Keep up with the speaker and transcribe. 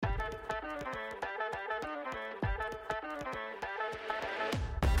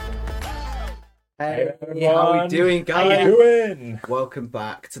Hey, everyone. how are we doing, guys? How you doing? Welcome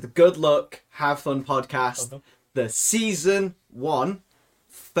back to the Good Luck, Have Fun podcast, the season 1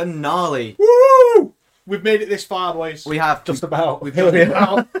 finale. Woo! We've made it this far, boys. We have Just about. We've done it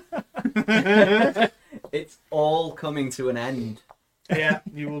now. It's all coming to an end. Yeah,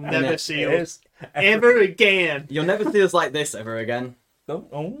 you will And never it see is. us ever again. You'll never see us like this ever again.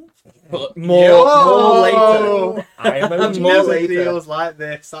 Oh. But more later. I am a More never later. see us like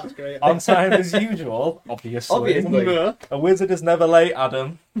this. That's great. On time as usual, obviously. Obviously. A wizard is never late,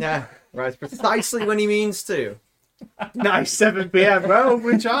 Adam. Yeah, right. Precisely when he means to. Nice 7 p.m. Well,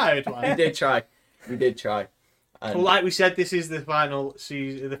 we tried. We Man. did try. We did try. And Well, like we said, this is the final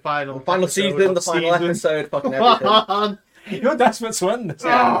season. The final season, the final episode, fucking everything. Oh, You're desperate to end this.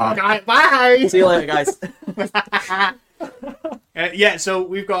 guys, bye. See you later, guys. Yeah, so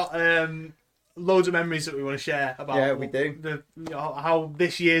we've got loads of memories that we want to share about. Yeah, we do. How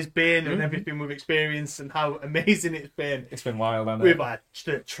this year's been and everything we've experienced and how amazing it's been. It's been wild, hasn't We've it? had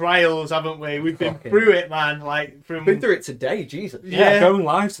the trials, haven't we? We've been Fucking- through it, man. Like from Been through it today, Jesus. Yeah, Yeah. going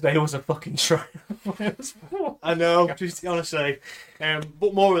live today was a fucking trial. I know, just honestly.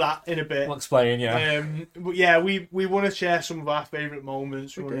 But more of that in a bit. I'll explain, yeah. But yeah, we want to share some of our favourite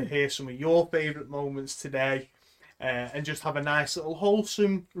moments. We want to do. hear some of your favourite moments today. And just have a nice little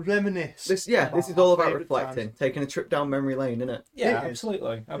wholesome reminisce. This is our all about favourite reflecting, times. taking a trip down memory lane, isn't it? Yeah, It is.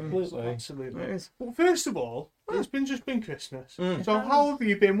 absolutely. Absolutely. Absolutely. It is. Well, first of all, it's been Christmas. Mm. So how have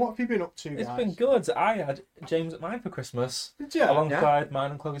you been? What have you been up to, guys? It's been good. I had James at mine for Christmas, Did you? alongside mine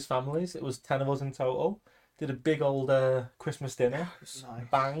and Chloe's families. It was 10 of us in total. Did a big old Christmas dinner. Nice.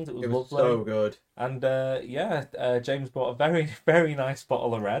 Banged. It was It was lovely. so good. And James bought a very, very nice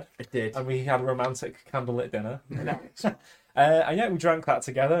bottle of red. It did. And we had a romantic candlelit dinner. Nice. And yeah, we drank that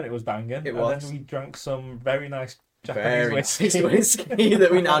together and it was banging. It was. And then we drank some very nice Japanese Very whiskey. nice whiskey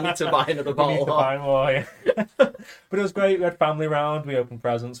that we now need to buy another We need bottle to of. buy more, yeah. But it was great. We had family round. We opened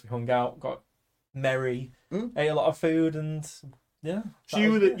presents. We hung out. Got merry. Ate a lot of food and yeah. So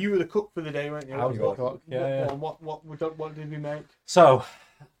you were the cook for the day, weren't you? I was the cook, yeah. What did we make? So,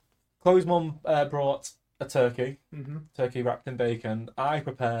 Chloe's mum brought a turkey. Mm-hmm. Turkey wrapped in bacon. I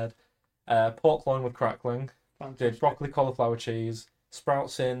prepared pork loin with crackling. Did broccoli, cauliflower cheese,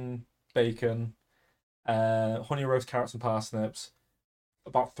 sprouts in bacon, honey roast carrots and parsnips,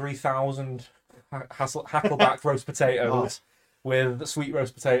 about 3,000 Hackleback roast potatoes with sweet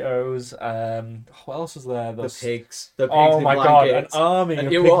roast potatoes. What else was there? The Those- pigs. The pigs Oh in my god, an blankets. army And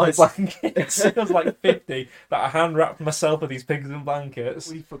of it pigs was. in blankets. It was like 50 that I hand wrapped myself with these pigs in blankets.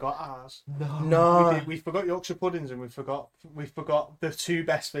 We forgot ours. No. We forgot Yorkshire puddings and we forgot the two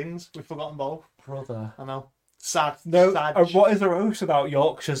best things. We've forgotten both. Brother. I know. Sad. No, Sad. what is a roast without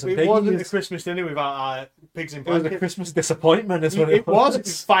Yorkshires and It wasn't a piggies? Christmas dinner without our pigs in It was a blankets. Christmas disappointment, is what It was. It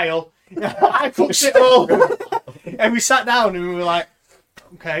was vile. I cooked it all. And we sat down and we were like,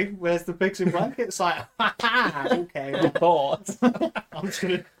 okay, where's the pigs in blankets? Like, okay. I thought. I'm just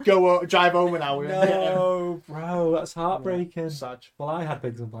going to drive home now. No, bro, that's heartbreaking. Sad. Well, I had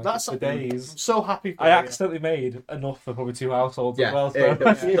pigs in blankets for I'm days. so happy for I you. accidentally made enough for probably 2 households Yeah, as well. yeah, there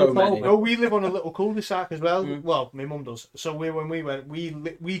was So, so many. Oh, we live on a little cul-de-sac as well. Mm. Well, my mum does. So when we went,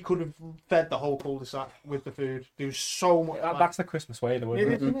 we could have fed the whole cul-de-sac with the food. There was so much. That's the Christmas way, though, It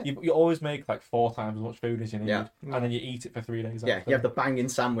isn't is, it? isn't it? You always make like 4 times as much food as you need, Yeah. and then you eat it for 3 days. Yeah, after. you have the banging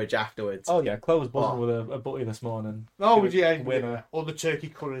sandwich afterwards. Oh yeah, Chloe was buzzing Oh. with a butty this morning. Oh, It was yeah, a winner. or the turkey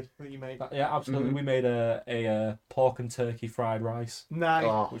curry that you made. Yeah, absolutely. Mhm. We made a pork and turkey fried rice, Nice.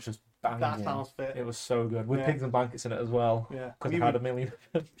 Oh, which was banging. That sounds fit. It was so good with Yeah. pigs and blankets in it as well. Yeah. Because We I had a would million.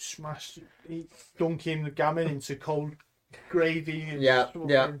 smash, dunking the gammon into cold gravy. And Yeah,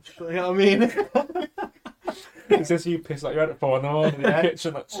 yeah. You know what I mean? It's just you piss like you're at 4 in the morning in the Yeah.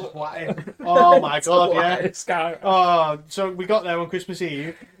 kitchen. Like, Splatting. Oh my god, yeah. It's sky. Oh, so we got there on Christmas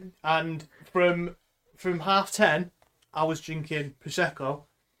Eve, and from 10:30, I was drinking prosecco,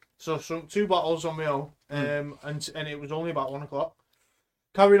 so some 2 bottles on my own, and it was only about 1 o'clock.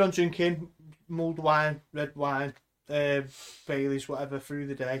 Carried on drinking mulled wine, red wine, Baileys, whatever through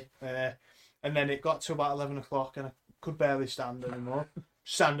the day, and then it got to about 11 o'clock, and I could barely stand anymore.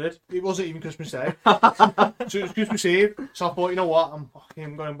 Standard. It wasn't even Christmas Day. So it was Christmas Eve. So I thought, you know what, I'm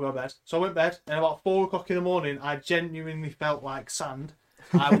going to go to bed. So I went to bed, and about 4 o'clock in the morning, I genuinely felt like sand.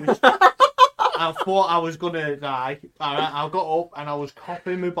 I thought I was going to die. Alright, I got up and I was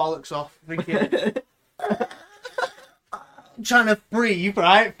coughing my bollocks off, thinking, trying to breathe,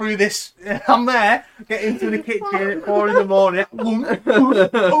 right, through this. I'm there, get into the kitchen at 4 in the morning,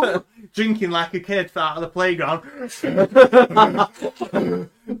 drinking like a kid out of the playground.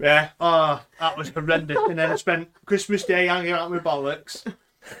 Yeah, oh, that was horrendous. And then I spent Christmas Day hanging out with bollocks.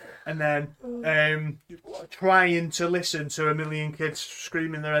 and then trying to listen to a million kids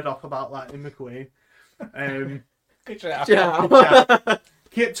screaming their head off about Lightning McQueen.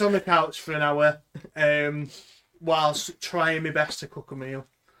 Kipped on the couch for an hour whilst trying my best to cook a meal.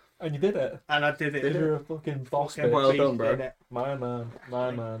 And you did it. And I did it. You're a fucking boss. Well done, bro. My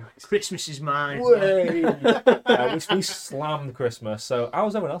man. Christmas is mine. We slammed Christmas. So how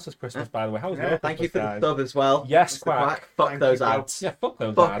was everyone else's Christmas, by the way? How was your Christmas, thank you for guys? the sub as well. Yes, Mr. Quack. Fuck Thank those you, bro. ads. Yeah, fuck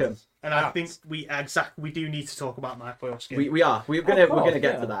those Fuck ads. 'em. And I think we do need to talk about my foil skin. We are. We're gonna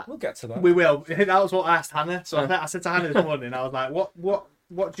get to that. We'll get to that. We will. That was what I asked Hannah. So I said to Hannah this morning, I was like,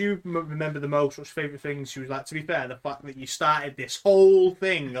 what do you remember the most? What's your favourite things? She was like, to be fair, the fact that you started this whole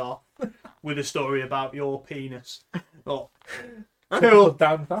thing off with a story about your penis. Oh, cool.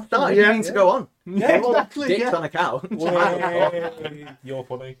 Down fast. You need to go on. Yeah, exactly. Dicks on a couch. You're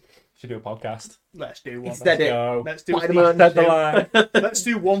funny. Should do a podcast. Let's do one. Instead Let's do Spider-Man, dead the line. Let's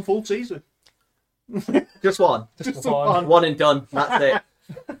do one full season. Just one. Just one. One and done. That's it.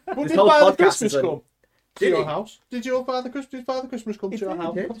 Well, This did whole Father podcast Christmas is come to Did your he? house? Did Father Christmas come to your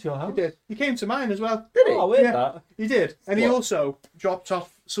house? Come to your house. He did. He came to mine as well. Did he? Oh, weird Yeah. that. He did. And he What? also dropped off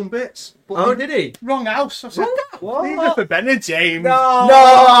some bits. But Oh, did he? Wrong house. I said, What? these are for Ben and James.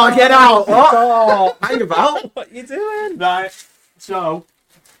 No, get out. What? Oh, Hang about. what you doing? Right. So,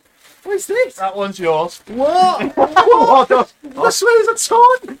 What's this? that one's yours. What? What? The sleeves are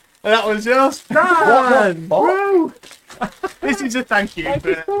torn. And that one's yours. Dan! Bro. This is a thank you Thank for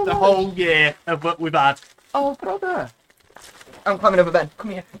you so the much. whole year of what we've had. Oh, brother. I'm climbing over Ben.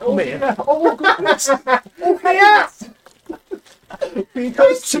 Come here. Oh, Come here. yeah. Oh, goodness. Oh, yes.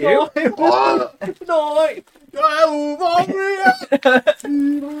 Because you. tomorrow night.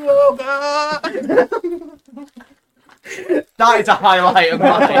 That is a highlight of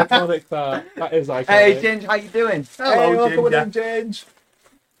mine. Iconic that is iconic. Hey, Ginge, how you doing? Hello, welcome Ginger. in, Ginge.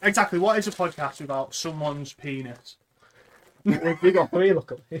 Exactly. What is a podcast without someone's penis? We got three,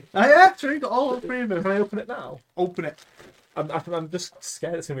 luckily. Oh, yeah, true. Got all three of them. Can I open it now? Open it. I'm just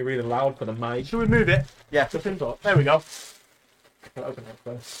scared it's going to be really loud for the mic. Should we move it? Yeah. The pin's up. There we go. I'll open it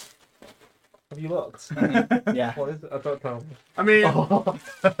first. Have you looked? Yeah. What is it? I don't know. I mean,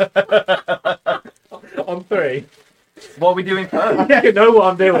 On three. What are we doing first? Yeah, you know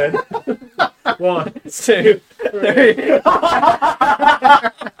what I'm doing. 1, 2, 3.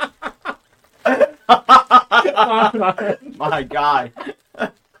 My guy.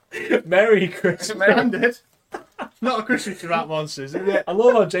 Merry Christmas. standard. Not a Christmas without monsters, is it? I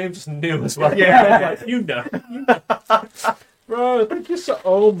love how James just knew as well. Yeah. Like, you know. Bro, thank you so.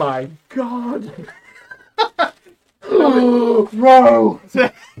 Oh my god. Bro.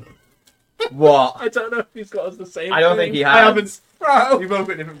 What? I don't know if he's got us the same. I don't thing. think he I has. haven't. Bro, We've both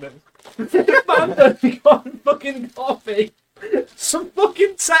got different bits. man, he got fucking coffee. Some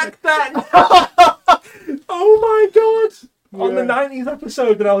fucking tack. Oh my god. On the 90s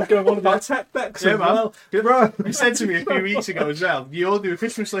episode that I was going on about tech decks Yeah, as man. well. Bro. You said to me a few weeks ago as well, you all do a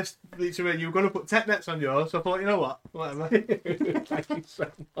Christmas list for each other, you were going to put tech nets on yours, so I thought, you know what? Whatever. Thank you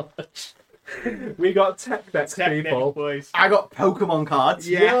so much. We got tech decks, Tech people. nets, boys. I got Pokemon cards.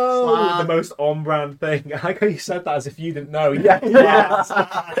 Yeah. Yo, man. the most on-brand thing. I like how you said that as if you didn't know. Yeah. Yes,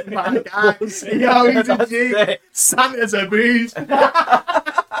 my guy. Yo, he's a That's G. it. Santa's a booze.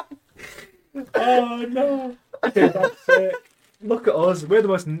 Oh no. Dude, that's sick. Look at us. We're the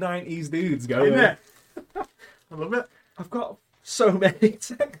most 90s dudes going. Isn't it? I love it. I've got so many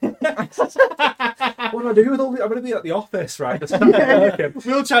tech decks. What do I do with all the... I'm going to be at the office, right? Just working.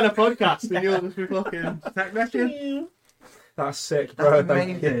 We'll try to podcast and you'll just be fucking tech necking. That's sick, bro. That's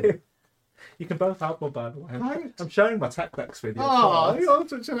Thank amazing. you. You can both have one, by the way. Thanks. I'm sharing my tech decks with you. Oh, you're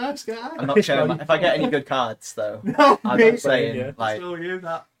such a nice guy. I'm not sure if I get any good cards though. No, I'm mate. not saying Yeah. like. Still you,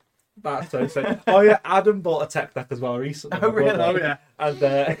 that. That's so sick. Oh yeah, Adam bought a tech deck as well recently. Oh, really? Oh, yeah.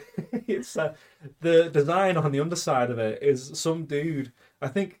 And it's the design on the underside of it is some dude, I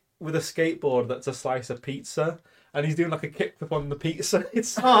think, with a skateboard that's a slice of pizza, and he's doing like a kickflip on the pizza.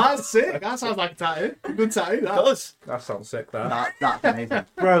 It's Oh, that's sick. That sounds like a tattoo. A good tattoo, It that. does. that sounds sick. That That's amazing.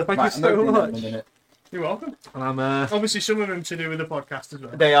 bro, thank Right, you so I'm opening them in much. a minute. You're welcome. And I'm Obviously, some of them to do with the podcast as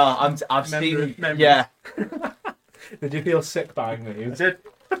well. They are. I've Memory- seen. memory. Yeah. Did you feel sick buying I these? did.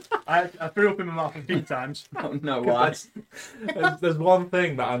 I threw up in my mouth a few times. I don't know why. There's one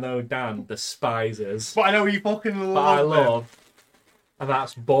thing that I know Dan despises, But I know you fucking love but I them. love, and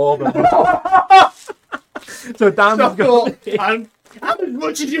that's bourbon. So Dan's Stop got up and have as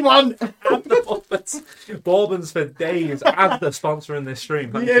much as you want. and the Bourbons. Bourbons for days, and they're sponsoring this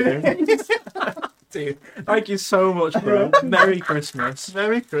stream. Thank you. Dude, thank you so much, bro. Merry Christmas.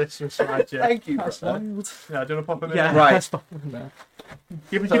 Merry Christmas, Roger. Thank you. That's wild. Yeah, do you want to pop him in? Yeah. there? Right. Let's pop them in there.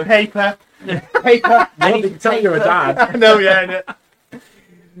 Give me your paper. Paper. I didn't tell you're a dad. No, yeah, no.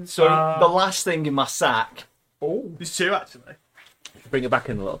 So the last thing in my sack. Oh, There's two, actually. bring it back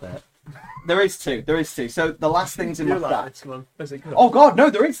in a little bit. There is two. So the last thing's in my You like sack. this one. Where's it go? Oh God, no,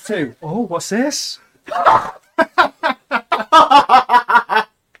 there is two. Oh, what's this?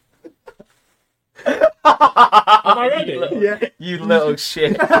 Am I ready? Yeah. You little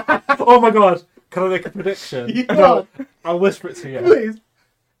shit. Oh my god. Can I make a prediction? You No, I'll whisper it to you. Please.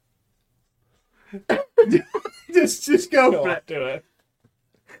 just go Go for on, it. do it.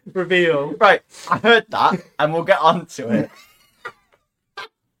 Reveal. Right, I heard that, and we'll get on to it.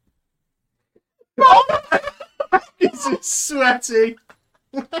 He's just sweaty.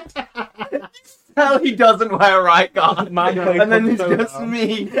 Hell, he doesn't wear a right guard. Man, And then it's Play just Showdown.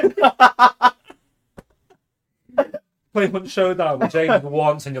 me. Play Hunt Showdown with James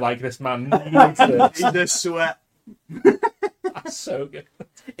once and you're like, this man needs this. He does sweat. That's so good.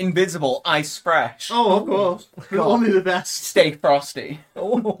 Invisible, ice fresh. Oh, of course. God. Only the best. Stay frosty.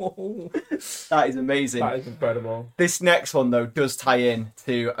 Oh, That is amazing. that is incredible. This next one, though, does tie in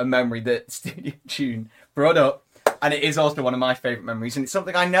to a memory that Studio Tune brought up. And it is also one of my favourite memories. And it's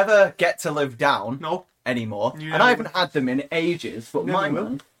something I never get to live down No. anymore. You And I never haven't had them in ages. But Never my will.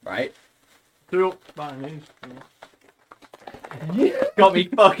 man, right, Threw up by me. got me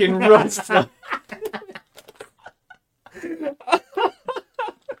fucking rusted.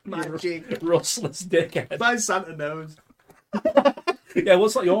 Magic. Rustless dickhead. My Santa knows. Yeah,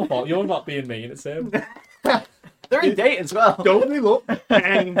 what's not your fault? You're not being mean, it's him. They're in date as well. Don't they look?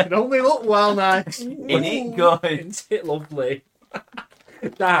 Don't they look well nice? In it good. Isn't it lovely?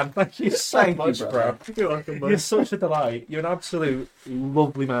 Dan, thank you so Thank you, much, brother. bro. You're welcome, You're bud. such a delight. You're an absolute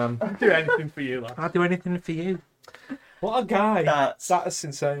lovely man. I'd do anything for you, lad. I'd do anything for you. What a guy. That's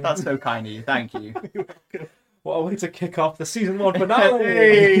insane. That's so kind of you. Thank you. What a way to kick off the season 1 finale.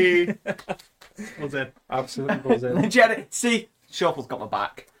 Hey! Well done. Absolutely buzzing. Legit. See, Shuffle's got my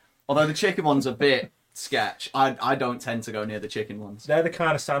back. Although the chicken one's a bit sketch. I don't tend to go near the chicken ones. They're the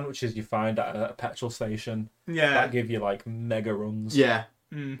kind of sandwiches you find at a petrol station Yeah. that give you like mega runs. Yeah.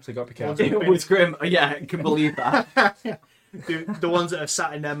 Mm. So you got to be careful. It was grim. Yeah, I can believe that. The ones that are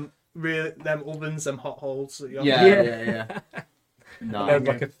sat in them ovens, them hot holes. That you Yeah. No. There's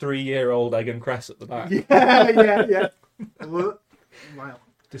like a 3-year-old egg and cress at the back. yeah. Wow.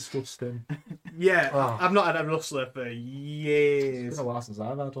 Disgusting. Yeah, Oh. I've not had a rustler for It's years. been a while since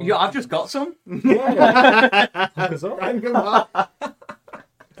I've had one. Yeah, I've just got some. Yeah. Hook us up. Hang 'em up.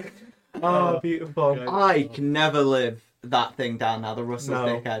 Oh, beautiful. Okay. I can never live that thing down now, the Russell's No.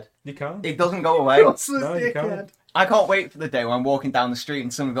 dickhead. You can't. It doesn't go away. Rustler's No, you dickhead. can't. I can't wait for the day when I'm walking down the street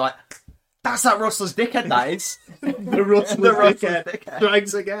and someone will be like, that's that Russell's dickhead, that is. The Rustler's The Rustler's dickhead dickhead.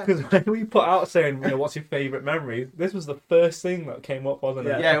 strikes again. Because when we put out saying, what's your favourite memory, this was the first thing that came up, wasn't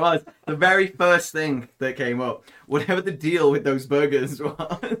it? Yeah, it was. The very first thing that came up, whatever the deal with those burgers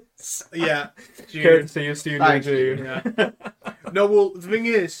was. Yeah. June. Courtesy of Studio Thank you. June. Yeah. No, well, the thing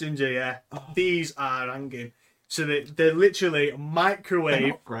is, Ginger, yeah, these are hanging. So they're literally They're microwave.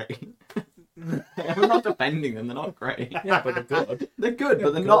 not great. I'm not defending them, they're not great. Yeah, but they're good. They're good,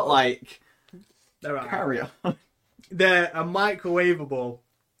 but they're good. not like They're right. carry on. They're a microwavable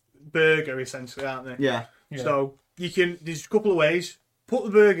burger, essentially, aren't they? Yeah. Yeah. So you can. There's a couple of ways.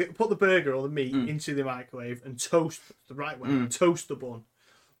 Put the burger or the meat Mm. into the microwave and toast the right way. Mm. Toast the bun,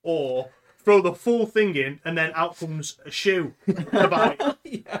 or throw the full thing in and then out comes a shoe. About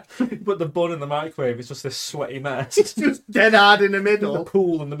Yeah. But the bun in the microwave is just this sweaty mess. it's just dead hard in the The middle.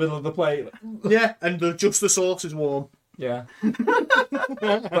 pool in the middle of the plate. Yeah, and just the sauce is warm. Yeah.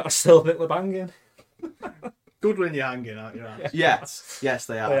 But I still think they're banging. Good when you're hanging out your ass. Yes. Yes,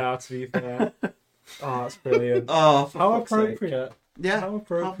 they are. They are, to be fair. Oh, that's brilliant. Oh, for How fuck's sake. appropriate. Yeah. How How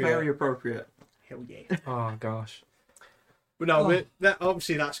appropriate. very appropriate. Hell yeah. Oh, gosh. But no, Oh.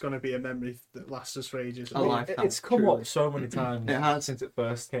 obviously that's going to be a memory that lasts us for ages. A life. It's come Truly. up so many times It has. since it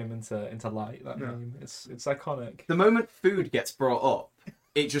first came into light. That Yeah. name, it's iconic. The moment food gets brought up,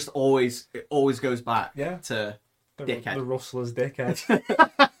 it just always goes back Yeah. to. The, Dickhead. the Rustler's dickhead.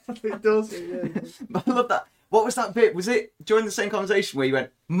 It does. Yeah. I love that. What was that bit? Was it during the same conversation where you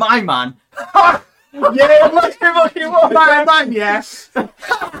went, "My man"? Yeah, What you want, my man, yes.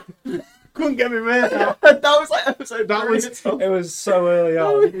 Couldn't get me right. That was like episode. That three was- or something. It was so early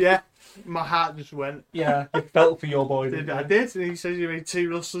on. Yeah, my heart just went. Yeah, you felt for your boy. didn't I you? did, and he said you made 2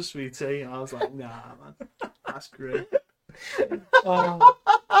 rustlers sweet tea, and I was like, nah, man, that's great. Oh.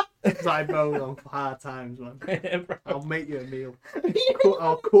 It's like bone on for hard times, man. Yeah, bro. I'll make you a meal.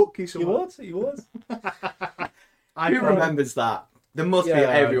 I'll cook you some. You would. Who remembers that? There must be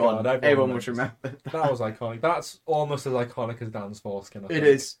everyone. God, everyone must remember. That was iconic. That's almost as iconic as Dan's foreskin. It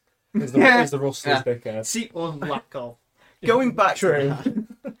is. Is the rustlers dickhead. See, lack of. Going back to that,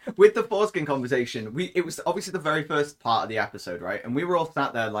 with the foreskin conversation, it was obviously the very first part of the episode, right? And we were all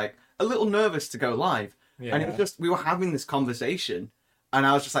sat there like a little nervous to go live. Yeah. And it was just, we were having this conversation and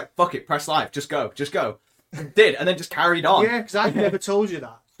I was just like, fuck it, press live, just go. Did, and then just carried on. Yeah, because I never told you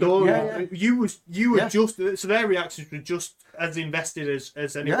that. So you were just, so their reactions were just as invested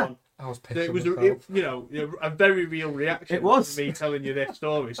as anyone. I was pissed. It was a very real reaction. It was me telling you this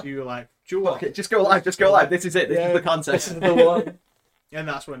story. So you were like, "Do you what? Just go live. This is it. This is the concept. This is the one." And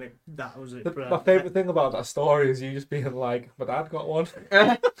that's when that was it. My favourite thing about that story is you just being like, "My dad got one."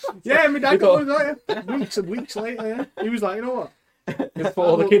 Yeah, my dad got one. Weeks and weeks later, he was like, "You know what? It's what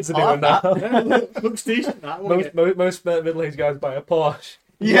all the kids are doing now." Looks decent. That most middle-aged guys buy a Porsche.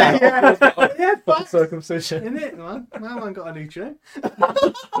 Yeah. Circumcision. Isn't it, man? My man got a new trim.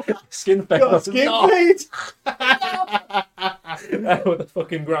 Skin fade. Skin fade. With a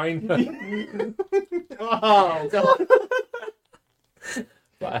fucking grinder. Oh, God.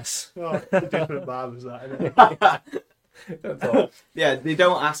 Bless. Oh, different barbers, that, isn't it? Yeah, they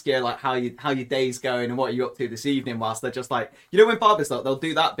don't ask you like how your day's going and what you're up to this evening, whilst they're just like, you know, when barbers they'll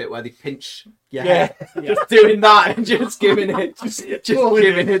do that bit where they pinch your hair, just doing that and just giving it, just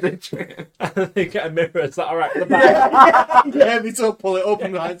giving it the trim. And then they get a mirror. Is that all right? The back? Yeah, they still pull it up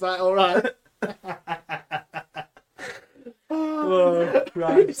and it's like, all right. Oh,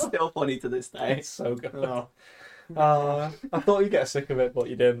 right. It's still funny to this day. It's so good. No. I thought you'd get sick of it, but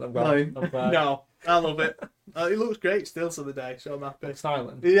you didn't. I'm glad. No, I love it. It looks great still to the day, so I'm happy.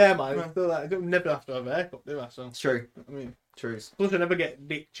 Styling. Yeah, man. It's still like, I don't never have to have a haircut, do I? So It's true. I mean, True. plus I never get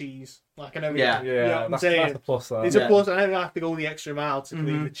dick cheese. Like I never. Yeah. Get, you know what I'm saying? That's a plus. Though. It's a plus. I never have to go the extra mile to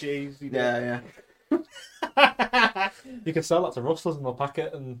clean the cheese. You know? Yeah. You can sell that to rustlers and they'll pack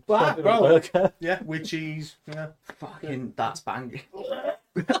it and Wow, put it in bro. a burger. Yeah, with cheese. Yeah. Fucking, that's banging.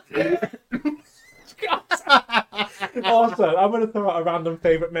 Also, I'm going to throw out a random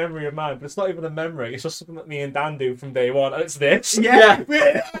favourite memory of mine, but it's not even a memory. It's just something that me and Dan do from day one, and it's this. Yeah.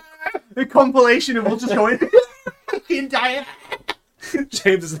 The compilation of us just going fucking diet.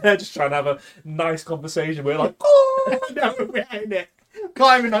 James is there just trying to have a nice conversation. We're like, oh, no, we're in it.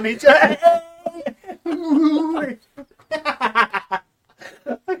 Climbing on each other.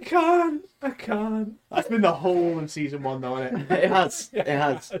 I can't. That's been the whole of season 1, though, isn't it? It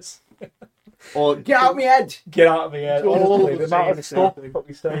has. Or get out of my head. Get out of my head. All Honestly, the amount of the stuff same thing. that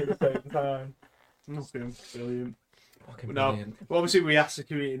we say at the same time. Brilliant. Fucking No, brilliant. well, obviously we asked the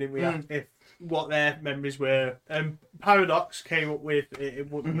community, didn't we, if what their memories were. Paradox came up with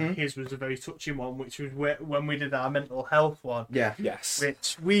his was a very touching one, which was when we did our mental health one. Yeah. Yes.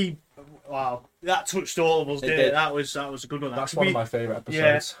 Which that touched all of us, didn't it? That was a good one. That's one of my favourite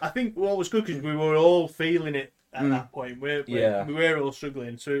episodes. Yeah, I think what was good because we were all feeling it at that point. We were all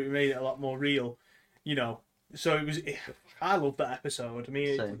struggling, so it made it a lot more real, you know. So it was. I loved that episode. I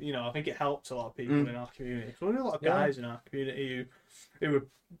mean, I think it helped a lot of people in our community. So there were a lot of guys in our community who were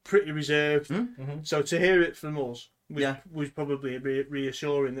pretty reserved. So to hear it from us was probably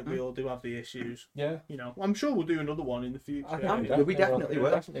reassuring that we all do have the issues. Yeah. You know, I'm sure we'll do another one in the future. We definitely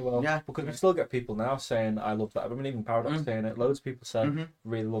will. Definitely will. Yeah. Because we still get people now saying, I love that. I mean, even Paradox saying it. Loads of people say,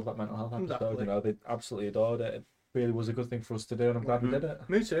 really love that mental health episode. Exactly. You know, they absolutely adored it. It really was a good thing for us to do, and I'm glad we did it.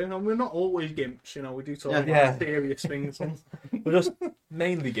 Me too. And we're not always gimps, you know. We do talk about serious things. We're just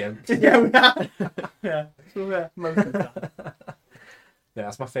mainly gimps. Yeah, we are. Yeah. So, most of the time. Yeah,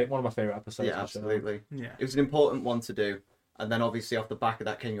 that's one of my favourite episodes. Yeah, absolutely. Yeah. It was an important one to do, and then obviously off the back of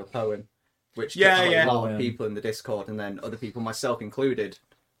that came your poem, which a lot of people in the Discord, and then other people, myself included,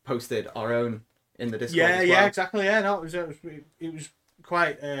 posted our own in the Discord. Yeah, exactly. Yeah, no, it was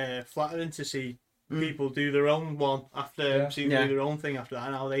quite flattering to see people do their own one after do their own thing after that,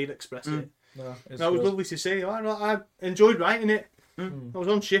 and how they'd express it. No, it was lovely to see. I enjoyed writing it. I was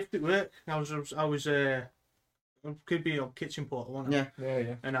on shift at work. I could be on kitchen porter, wasn't I?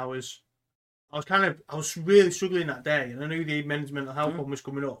 Yeah. And I was really struggling that day, and I knew the men's mental health one was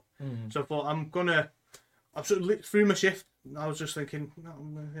coming up. So I thought I sort of lit through my shift. And I was just thinking,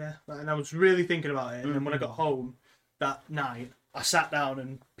 and I was really thinking about it. And then when I got home that night, I sat down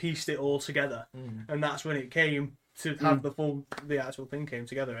and pieced it all together, and that's when it came to have the actual thing came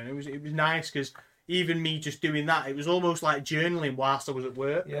together, and it was nice because even me just doing that, it was almost like journaling whilst I was at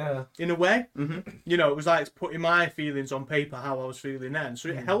work. Yeah, in a way, you know, it was like putting my feelings on paper, how I was feeling then. So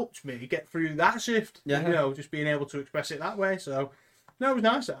it helped me get through that shift. Yeah, you know, just being able to express it that way. So no, it was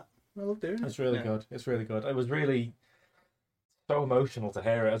nice. I loved doing it. It's really good. It's really good. It was really so emotional to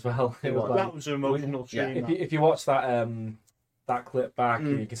hear it as well. It was That was an emotional stream. If you watch that clip back,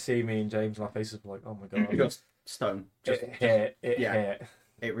 you can see me and James on our faces like, oh my god, just stone. It hit.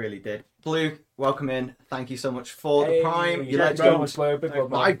 It really did. Blue, welcome in. Thank you so much for the prime. You let go much slow. Big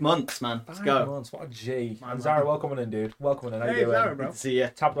 5 months, man. Let's go. 5 months. What a G. And Zara, welcome in, dude. Welcome in. How you doing? Zara, bro. Good to see you.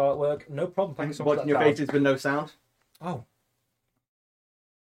 Tabbed artwork. No problem. Thank you so much. Watching your faces with no sound. Oh.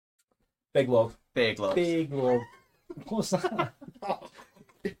 Big love. Big love. Big love. What's that?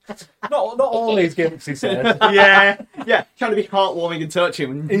 not all these gimps, he said. Yeah. Trying to be heartwarming and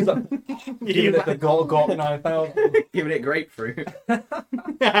touching. He's like, giving it the Gawk 9000. Giving it grapefruit. Don't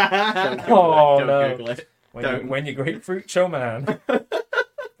Google it. When you're grapefruit showman.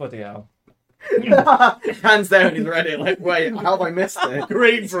 Bloody hell. Hands down, he's ready. Like, wait, how have I missed it?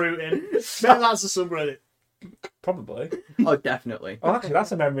 Grapefruiting. Bet that's a subreddit. Probably. Oh, definitely. Oh, actually,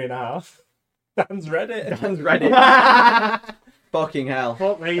 that's a memory and a half. Dan's ready. Fucking hell.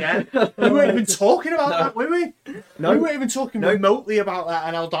 Fuck me, yeah. We weren't even talking about that, were we? No. We weren't even talking remotely about that,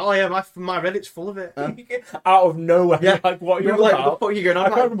 and I was like, oh yeah, my Reddit's full of it. Out of nowhere. Yeah. Like, what you're like, about? what the fuck are you going on I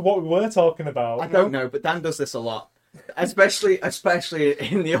about? can't remember what we were talking about. I don't know, but Dan does this a lot. Especially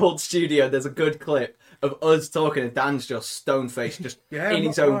in the old studio, there's a good clip of us talking and Dan's just stone-faced, just in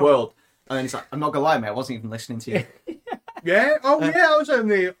his own world. And then he's like, I'm not gonna lie, mate, I wasn't even listening to you. Yeah? Oh, yeah, I was on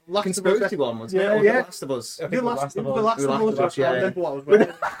the Last Conspiracy one, wasn't it? Yeah, Or yeah. The Last of Us. I think The Last of Us, Us, yeah. I remember what I was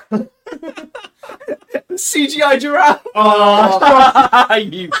wearing. CGI giraffe! Oh,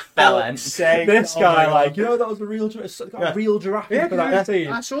 you fella. This guy, like, you know, that was a real giraffe for that scene.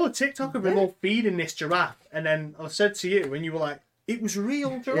 I saw a TikTok of him all feeding this giraffe, and then I said to you, and you were like, it was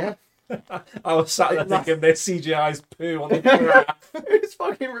real giraffe. I was sat there thinking this CGI's poo on the giraffe. It's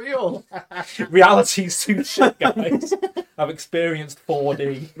fucking real. Reality's too shit, guys. I've experienced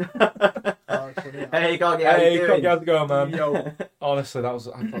 4D. Hey, Coggy, How's it going, man? Yo. Honestly, I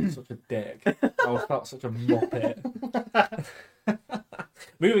felt such a dick. I felt such a muppet.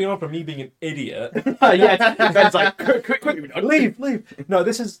 Moving on from me being an idiot. Yeah, Ben's like, quick, leave. No,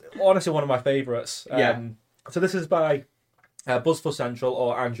 this is honestly one of my favourites. So this is by Buzzfuzz Central,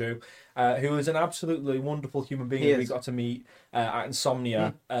 or Andrew, who is an absolutely wonderful human being we got to meet at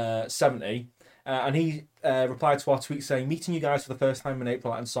Insomnia 70. And he replied to our tweet saying, meeting you guys for the first time in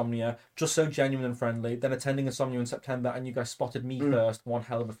April at Insomnia, just so genuine and friendly, then attending Insomnia in September and you guys spotted me first, one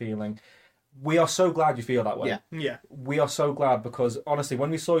hell of a feeling. We are so glad you feel that way. Yeah. We are so glad because, honestly,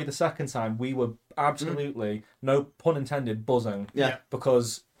 when we saw you the second time, we were absolutely, no pun intended, buzzing. Yeah.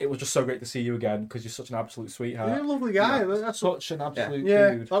 Because it was just so great to see you again because you're such an absolute sweetheart. You're a lovely guy. Yeah. That's such an absolute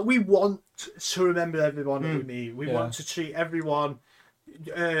dude. Like, we want to remember everyone that we meet. We want to treat everyone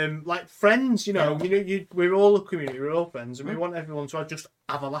like friends, you know. We're all a community, we're all friends, and we want everyone to just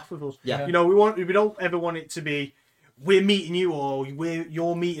have a laugh with us. Yeah. You know, we don't ever want it to be we're meeting you or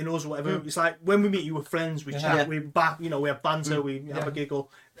you're meeting us or whatever. It's like when we meet you, we're friends, we chat, we back, we have banter, we have a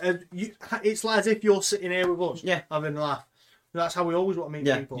giggle. It's like as if you're sitting here with us, having a laugh. That's how we always want to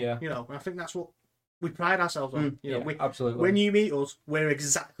meet people. Yeah. You know, and I think that's what we pride ourselves on. You know, absolutely. When you meet us, we're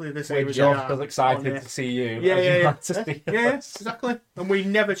exactly the same as you are. We're just as excited to see you. Yeah, exactly. And we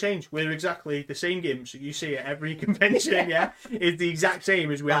never change. We're exactly the same gimps that you see at every convention. Is the exact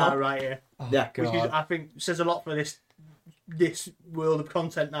same as we are right here. Oh, which is, I think, says a lot for this world of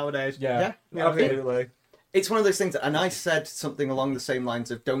content nowadays. Yeah, absolutely. It's one of those things, and I said something along the same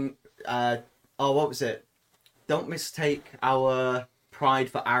lines of don't. What was it? Don't mistake our pride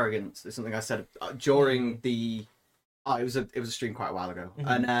for arrogance. Is something I said during the. It was a stream quite a while ago,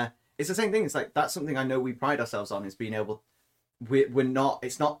 and it's the same thing. It's like that's something I know we pride ourselves on is being able. We're not.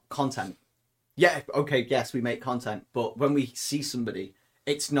 It's not content. Yeah. Okay. Yes, we make content, but when we see somebody,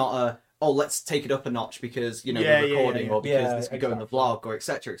 it's not a. Oh, let's take it up a notch because we're recording or because this could go in the vlog or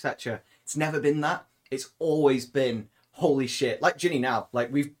etc. etc. It's never been that. It's always been holy shit. Like Ginny now.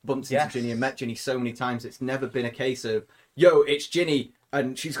 Like we've bumped into Ginny and met Ginny so many times. It's never been a case of yo, it's Ginny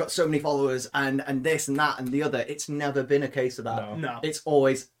and she's got so many followers and this and that and the other. It's never been a case of that. No. It's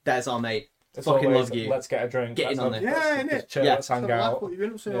always there's our mate. It's fucking always, love you. Let's get a drink. Get in on this. Let's chill, let's hang out. What you've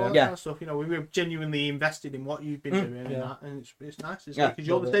been up to, all that kind of stuff. You know, we were genuinely invested in what you've been doing and that, and it's nice. It's because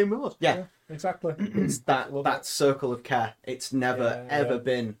you're the same with us. Yeah, exactly. It's that circle of care. It's never ever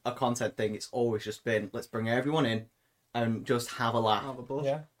been a content thing. It's always just been let's bring everyone in and just have a laugh. Have a buzz.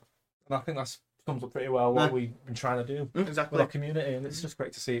 Yeah, and I think that sums up pretty well what we've been trying to do exactly with our community, and it's just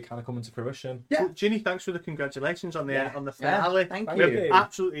great to see it kind of coming to fruition. Yeah, well, Ginny, thanks for the congratulations on the finale. Thank you. We're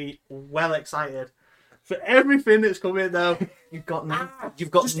absolutely well excited for everything that's coming now. You've got no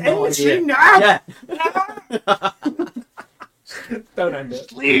idea. Stream now. Yeah. Don't end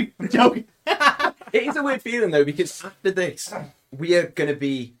it. Leave. I'm joking. It is a weird feeling though because after this, we are going to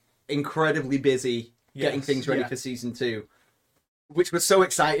be incredibly busy getting Yes, things ready for season 2, which we're so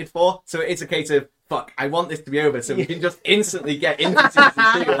excited for. So it's a case of, fuck, I want this to be over so we can just instantly get into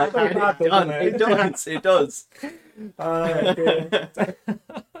season 2. Like, it does.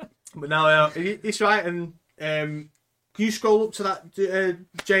 But no, it's right. And can you scroll up to that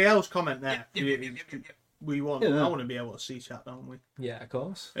JL's comment there? We want. I want to be able to see chat, don't we? Yeah, of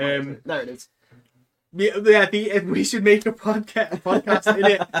course. There it is. Yeah, we should make a podcast in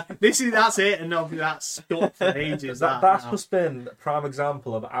it. That's it, and that's stuck for ages. That's just been a prime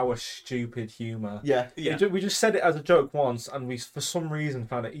example of our stupid humour. Yeah. We just said it as a joke once, and we, for some reason,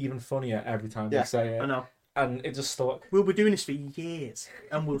 found it even funnier every time we say it. I know. And it just stuck. We'll be doing this for years,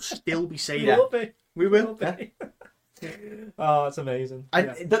 and we'll still be saying it. We will be. Oh, it's amazing.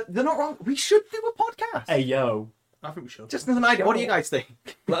 They're not wrong. We should do a podcast. Hey, yo. I think we should. Just as an idea. What do you guys think?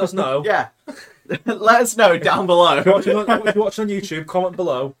 Let us know. Yeah. Let us know down below. If you're watching on YouTube, comment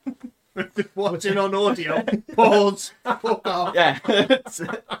below. If you're watching on audio, pause. Fuck off. Yeah.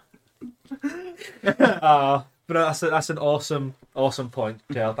 But that's an awesome point,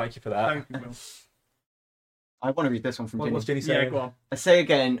 JL. Thank you for that. Thank you, Will. I want to read this one from Ginny. What's Ginny saying? Yeah, go on. I say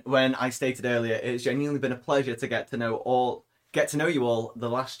again, when I stated earlier, it has genuinely been a pleasure to get to know you all the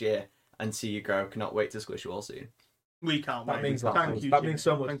last year and see you grow. Cannot wait to squish you all soon. We can't wait. That means Thank you, that Jimmy. means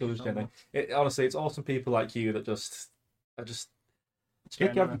so much Thank to you us, so Jenny. much. Honestly, it's awesome people like you that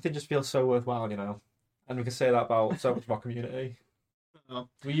make everything just feel so worthwhile, you know. And we can say that about so much of our community. Oh.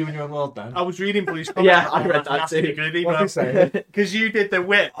 Were you in your own world then? I was reading Police comment. Yeah, I read that too. What did he say? Because you did the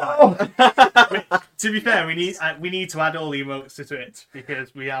whip. Oh. To be fair, we need to add all the emotes to it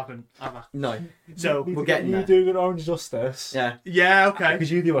because we haven't. No. So We're getting you there. doing an Orange Justice. Yeah. yeah, okay.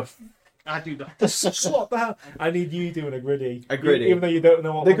 Because you do a. I do that. What the hell? I need you doing a griddy. A griddy. Even though you don't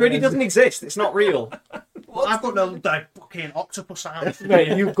know what The one griddy is. doesn't exist. It's not real. Well, I've got the fucking octopus arms.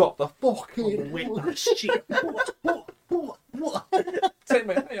 Mate, you've got the fucking Whip that shit. What? Take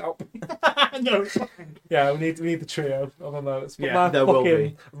me out. No. Yeah, we need the trio of emotes. But Yeah, my there will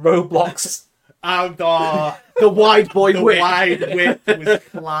fucking Roblox. And The wide boy the whip. wide whip was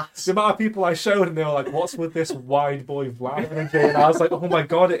class. The amount of people I showed and they were like, "What's with this wide boy Vlad energy?" And I was like, "Oh my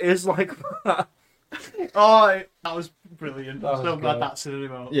god, it is like that." Oh, that was brilliant. That I'm so was glad good. that's an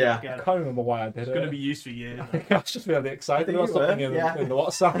emote. Yeah. I Again. can't remember why I did It's it. going to be used for years. I was just really excited about You were, something in yeah. the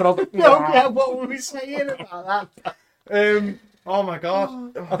WhatsApp. And I was like, No, yeah, what were we saying about that? Oh my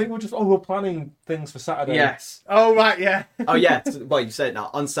god. I think we're planning things for Saturday. Yes. Oh right, yeah. Oh yeah. Well, you said it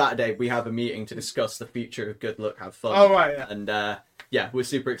now. On Saturday we have a meeting to discuss the future of Good Luck, Have Fun. Oh right, yeah. And yeah, we're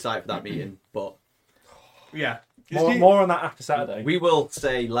super excited for that meeting. But Yeah. More on that after Saturday. we will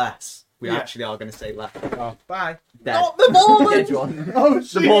say less. We Yeah. actually are going to say less. Bye. Dead. Not the Mormons! Dead one. Oh The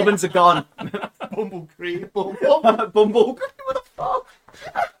shit. Mormons are gone. Bumble cream. Bumble. What the fuck?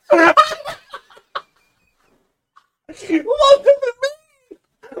 What does it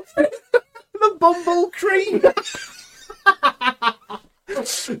mean? The bumble cream.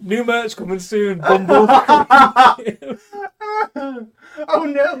 New merch coming soon. Bumble. Oh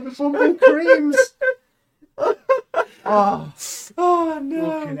no, the bumble creams. Oh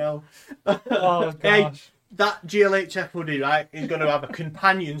no. fucking hell. Oh Hey, gosh. that GLHF hoodie, right, is going to have a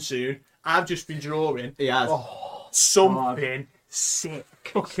companion soon. I've just been drawing He has. something sick.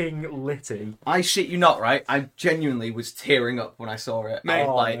 Fucking litty. I shit you not, right? I genuinely was tearing up when I saw it. Mate.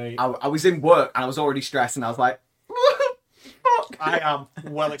 Mate. I was in work and I was already stressed and I was like, fuck. I am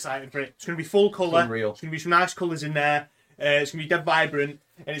well excited for it. It's going to be full colour. Unreal. It's going to be some nice colours in there. It's going to be dead vibrant.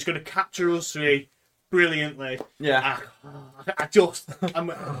 And it's going to capture us three brilliantly. Yeah.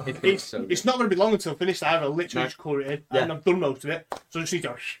 It's not going to be long until finished. I have literally just colour it in. Yeah. And I've done most of it. So I just need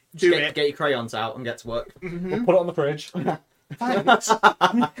to do it. Get your crayons out and get to work. We'll put it on the fridge. Thanks.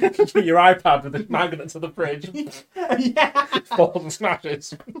 Your iPad with the magnet to the fridge. Yeah. Falls and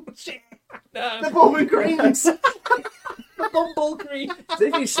smashes. The bumble creams. The bumble cream.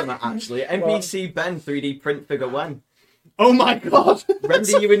 This is something actually. NPC Ben 3D print figure when? Oh my god.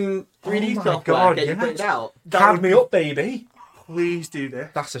 Render you in 3D Oh my software, God, get you yes. printed out. Card me up, baby. Please do this.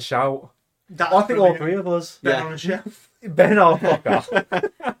 That's a shout. That's I think all brilliant. three of us. Ben Yeah. on a shelf. Ben, oh, fuck off.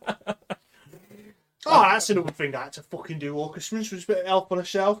 Oh, that's another thing I had to fucking do all Christmas was a bit of Elf on a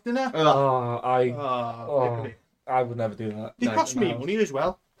Shelf, didn't I? Oh, Oh, I would never do that. they no, cost me no. money as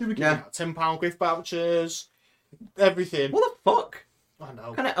well. They were giving Yeah. out £10 gift vouchers, everything. What the fuck? I know.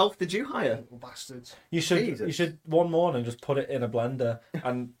 What kind of elf did you hire? Little bastards. You should Jesus. one morning just put it in a blender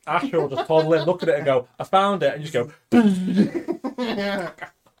and Asher will just toddle in, look at it and go, I found it, and just go,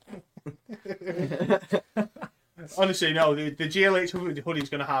 Honestly, no, the GLH hoodie is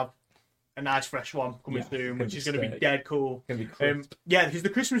going to have a nice fresh one coming soon, which is going to be sick. dead cool. Gonna be crisp. Yeah, because the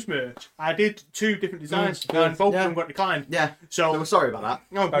Christmas merch, I did 2 different designs, and both of them got declined. Yeah. So we're sorry about that.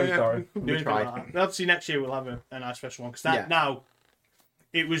 No, Very sorry. We tried. like that. Obviously, next year we'll have a nice fresh one because now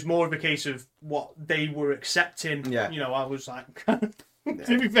it was more of a case of what they were accepting. Yeah. You know, I was like, to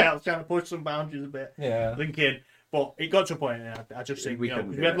be fair, I was trying to push some boundaries a bit. Yeah. Thinking, but it got to a point, and I just think We you know,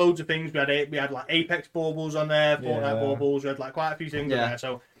 couldn't we do had it. loads of things. We had like Apex baubles on there, Fortnite Yeah. baubles. We had like quite a few things on there.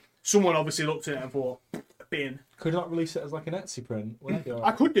 So someone obviously looked at it and thought, bin. Could you not release it as like an Etsy print?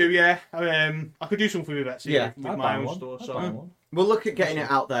 I could do, yeah. I could do something with Etsy. Yeah. with my own store. So. We'll look at getting it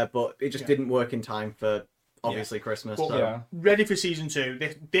out there, but it just didn't work in time for obviously Christmas. But, So. ready for season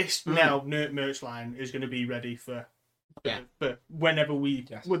 2. This now merch line is going to be ready for whenever we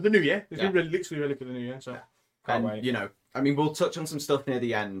the new year. It's gonna be literally ready for the new year. So Can't wait. You know, I mean, we'll touch on some stuff near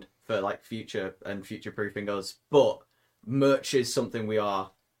the end for like future proofing us, but merch is something we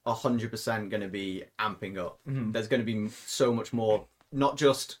are 100% going to be amping up. There's going to be so much more. Not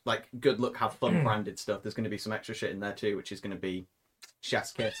just like good luck, have fun branded stuff. There's going to be some extra shit in there too, which is going to be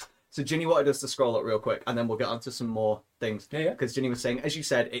chef's kiss. So Ginny wanted us to scroll up real quick, and then we'll get onto some more things. Yeah. Because Ginny was saying, as you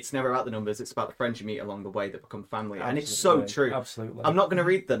said, it's never about the numbers. It's about the friends you meet along the way that become family, and it's so true. Absolutely. I'm not going to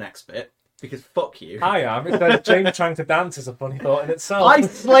read the next bit because fuck you. I am. It says James trying to dance is a funny thought in itself. I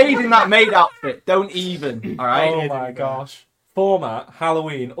slayed in that maid outfit. Don't even. All right. Oh my gosh. Format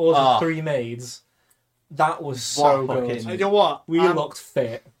Halloween. All the 3 maids. That was so good. You know what? We looked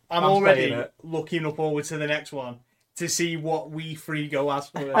fit. I'm already looking forward to the next one to see what we 3 go as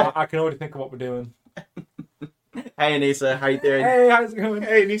for it. I can already think of what we're doing. Hey Anissa, how you doing? Hey, how's it going?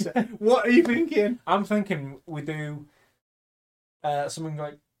 Hey, Lisa, what are you thinking? I'm thinking we do something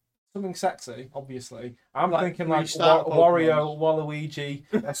sexy, obviously. I'm thinking like Wario, Waluigi,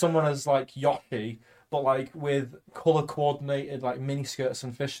 and someone as like Yoshi, but like with colour coordinated like mini skirts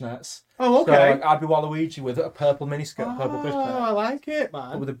and fishnets. Oh, okay. So like, I'd be Waluigi with a purple mini skirt, and purple fishnet. I like it,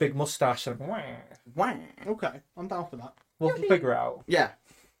 man. With a big moustache and Okay, I'm down for that. we'll figure it out. Yeah.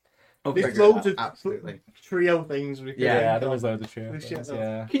 There's loads of absolutely trio things we can there was loads of trio There's things, shit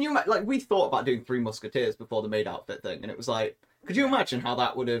yeah. Can you like we thought about doing 3 Musketeers before the maid outfit thing, and it was like, could you imagine how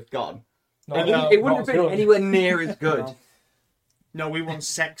that would have gone? It wouldn't have been anywhere near as good. No, we want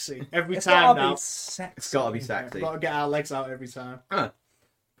sexy every It's time gotta now. be sexy. It's got to be sexy. Got to get our legs out every time. Huh.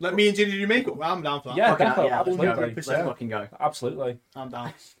 Let me and Ginny do makeup. Well, I'm down for that. Yeah, Okay, definitely. let's go. Absolutely. Let's Yeah. fucking go. Absolutely. I'm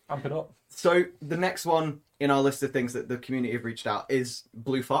down. Amp it up. So the next one in our list of things that the community have reached out is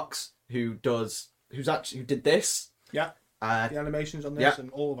Blue Fox, who did this. Yeah. The animations on this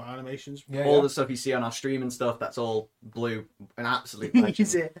and all of our animations. All the stuff you see on our stream and stuff, that's all Blue, an absolute legend.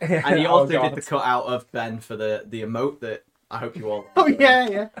 Is it? And he also did the cutout of Ben for the emote that I hope you all. Oh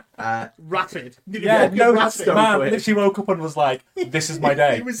yeah. Rapid. Yeah, no, rapid. man literally woke up and was like, "This is my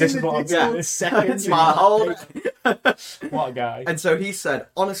day. This is what I'm doing." Seconds. It's my whole. What a guy! And so he said,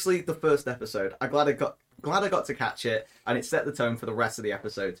 honestly, the first episode, I'm glad I got to catch it, and it set the tone for the rest of the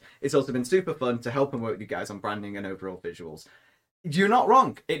episodes. It's also been super fun to help and work with you guys on branding and overall visuals. You're not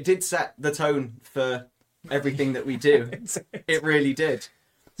wrong. It did set the tone for everything that we do. It really did.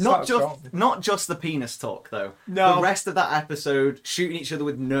 Not just the penis talk though. No. The rest of that episode, shooting each other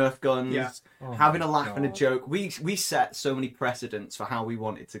with Nerf guns, having a laugh and a joke. We set so many precedents for how we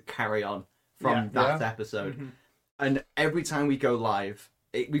wanted to carry on from that episode. Mm-hmm. And every time we go live,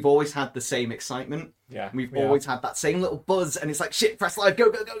 we've always had the same excitement. Yeah. We've always had that same little buzz, and it's like, shit, press live,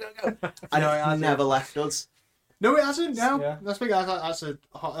 go. And it's never left us. No, it hasn't. No,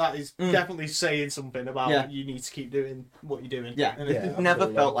 that is definitely saying something about you need to keep doing what you're doing. Yeah, it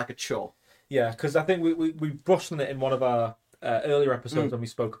never felt like a chore. Yeah, because I think we brushed on it in one of our earlier episodes when we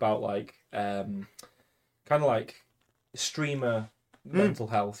spoke about like kind of like streamer mental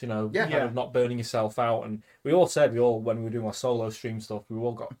health, kind of not burning yourself out. And we all said when we were doing our solo stream stuff, we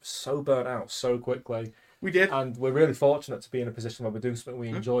all got so burnt out so quickly. We did. And we're really fortunate to be in a position where we're doing something we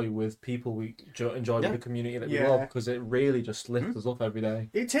enjoy with people we enjoy with the community that we love, because it really just lifts us up every day.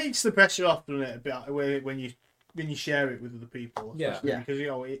 It takes the pressure off, doesn't it, a bit when you share it with other people. Yeah. Because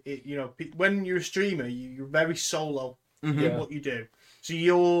when you're a streamer, you're very solo in what you do. So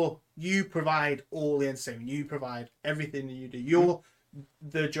you provide all the entertainment. You provide everything that you do. You're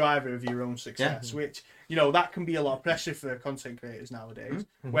the driver of your own success, which that can be a lot of pressure for content creators nowadays.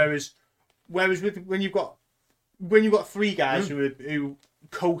 Whereas when you've got 3 guys who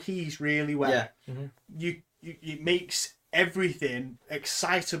cohere really well, it makes everything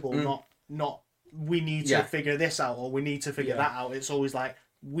excitable. Not we need to figure this out or we need to figure that out. It's always like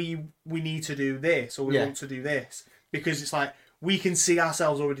we need to do this or we want to do this, because it's like we can see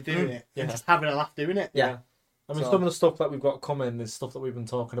ourselves already doing it and just having a laugh doing it. Yeah. I mean, some of the stuff that we've got coming is stuff that we've been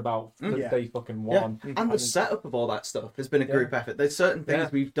talking about since day fucking one. And the setup of all that stuff has been a group effort. There's certain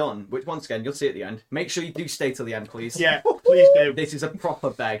things we've done, which once again, you'll see at the end. Make sure you do stay till the end, please. Yeah, please do. This is a proper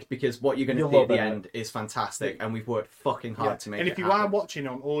beg, because what you're going to see at the end is fantastic, and we've worked fucking hard to make it. And if you are watching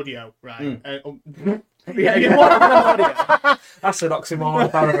on audio, right? That's an oxymoron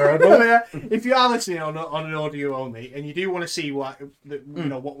if I've ever heard one. If you are listening on an audio only, and you do want to see what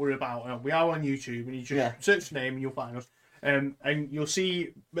what we're about, we are on YouTube, and you just search the name and you'll find us. And you'll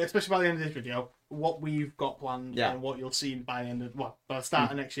see, especially by the end of this video, what we've got planned and what you'll see by the end of by the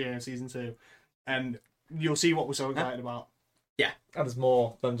start of next year in season 2, and you'll see what we're so excited about. Yeah, and there's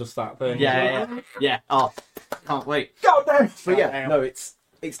more than just that thing. Yeah. Oh, can't wait. God damn. But no, it's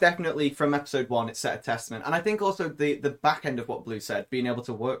definitely from episode 1. It's set a testament, and I think also the back end of what Blue said, being able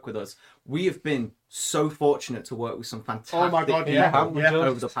to work with us. We have been so fortunate to work with some fantastic people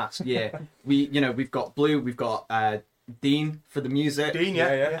over the past year. We've got Blue, we've got Dean for the music. Dean,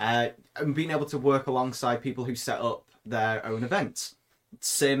 and being able to work alongside people who set up their own events.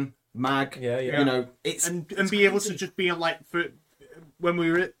 Sim, Mag, it's and be able to just be like when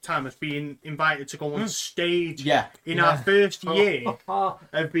we were at Timers, being invited to go on stage in our first year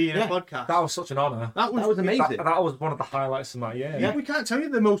of being a podcast. That was such an honour. That was amazing. That was one of the highlights of my year. Yeah, we can't tell you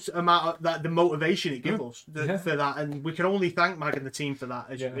the most amount of the motivation it gives us for that, and we can only thank Mag and the team for that.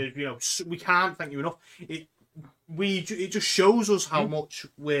 We can't thank you enough. It just shows us how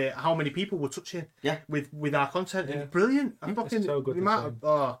how many people we're touching with our content. It's brilliant. It's so good.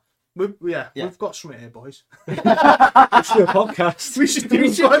 We've got something here, boys. We should do a podcast. We should do a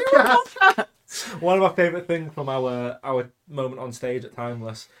podcast. One of my favourite things from our moment on stage at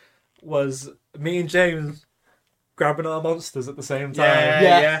Timeless was me and James grabbing our monsters at the same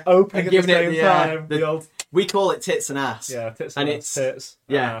time. Opening at the same time. We call it tits and ass. Yeah, tits and ass. Tits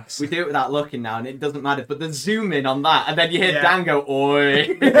and ass. We do it without looking now, and it doesn't matter. But then zoom in on that, and then you hear Dan go, "Oi!"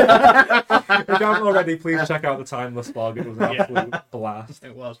 If you haven't already, please check out the Timeless vlog. It was an absolute blast.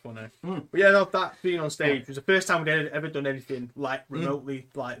 It was funny. But that being on stage was the first time we'd ever done anything like remotely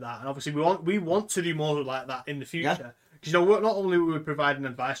like that, and obviously we want to do more like that in the future. Because not only were we providing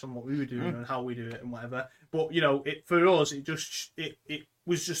advice on what we were doing and how we do it and whatever, but for us it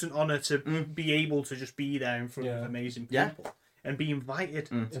was just an honour to be able to just be there in front of amazing people and be invited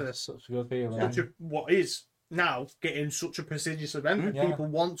to such a good feeling. What is now getting such a prestigious event that people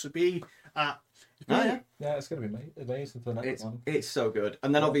want to be at. It's going to be amazing for the next one. It's so good.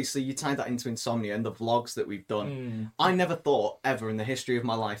 And then obviously you tie that into Insomnia and the vlogs that we've done. I never thought ever in the history of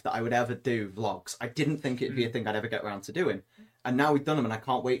my life that I would ever do vlogs. I didn't think it'd be a thing I'd ever get around to doing. And now we've done them, and I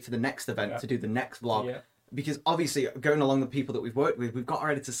can't wait for the next event to do the next vlog. Yeah. Because obviously going along the people that we've worked with, we've got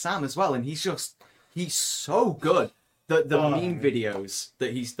our editor Sam as well, and he's so good. The meme videos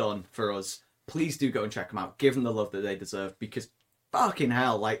that he's done for us, please do go and check them out. Give them the love that they deserve, because fucking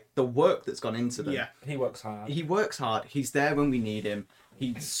hell, like the work that's gone into them. Yeah, he works hard. He's there when we need him.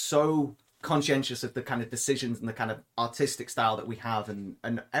 He's so conscientious of the kind of decisions and the kind of artistic style that we have and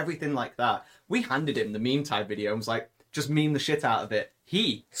everything like that. We handed him the meme type video and was like, just meme the shit out of it.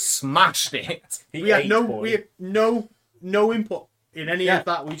 He smashed it. We had no input in any of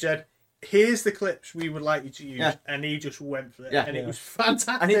that. We said, here's the clips we would like you to use, and he just went for it, and it was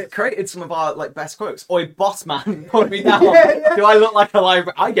fantastic. And he created some of our best quotes. Oi, boss man, put me down. Do I look like a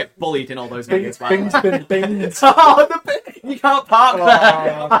library? I get bullied in all those videos. Binged. You can't park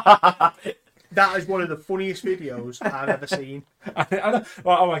there. That is one of the funniest videos I've ever seen. I know.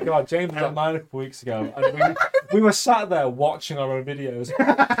 Oh my god, James was at mine a couple weeks ago, and we were sat there watching our own videos,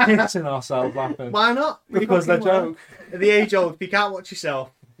 pissing ourselves laughing. Why not? Because they're joke. At the age of, if you can't watch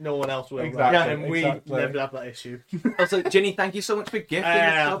yourself, no one else will. Exactly. Right? And we never have that issue. Also, Ginny, thank you so much for gifting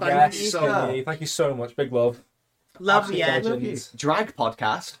us. Thank you so much. Big love. Love you. Drag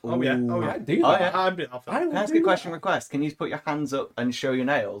podcast. Oh yeah. I do that. Can I ask a question request? Can you put your hands up and show your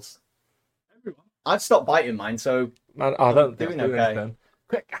nails? I've stopped biting mine, so man, I don't doing do okay. Anything.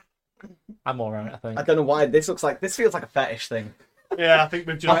 Quick. I'm alright, I think. I don't know why this feels like a fetish thing. Yeah, I think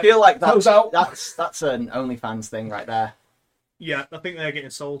we've just. I feel like that's an OnlyFans thing right there. Yeah, I think they're getting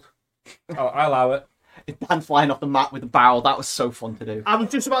sold. Oh, I allow it. Dan flying off the mat with the barrel. That was so fun to do. I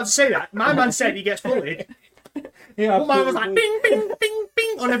was just about to say that. My man said he gets bullied. Yeah, but mine was like bing, bing, bing,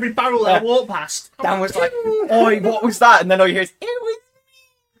 bing on every barrel that I walked past. Dan was like, "Oi, what was that?" And then all you hear is, "It was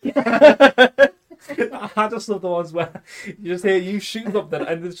me." I just love the ones where you just hear you shoot something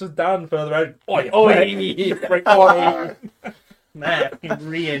and it's just Dan further out. Oi, oi, oi. Man,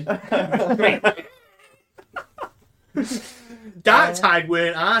 reeing. Dark Tide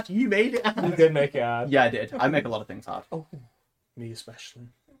weren't hard. You made it hard. You did make it hard. Yeah, I did. I make a lot of things hard. Oh, me especially.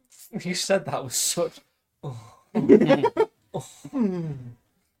 You said that was such. Oh, JL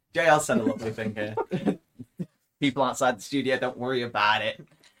said a lovely thing here. People outside the studio, don't worry about it.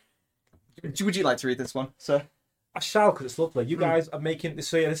 Would you like to read this one, sir? I shall, because it's lovely. You guys are making this.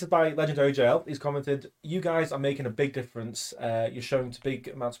 So yeah, this is by Legendary JL. He's commented, "You guys are making a big difference. You're showing to big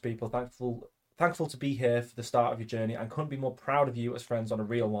amounts of people. Thankful to be here for the start of your journey, and couldn't be more proud of you as friends on a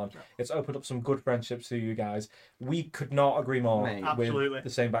real one. It's opened up some good friendships to you guys. We could not agree more. Mate. Absolutely. With the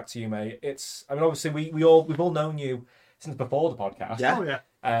same back to you, mate. It's. I mean, obviously, we've all known you since before the podcast. Yeah. Oh, yeah.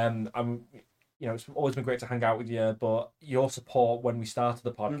 You know, it's always been great to hang out with you, but your support when we started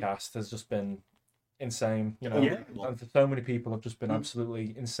the podcast has just been insane. You know, and for so many people have just been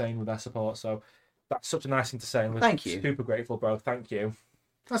absolutely insane with their support. So that's such a nice thing to say. And we're Thank you. Super grateful, bro. Thank you.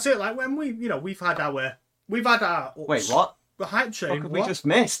 That's it. Like when we've had our Wait, what? the hype train. What have we What? just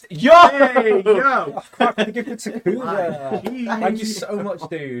missed? Yo! Hey, yo! Thank you so much,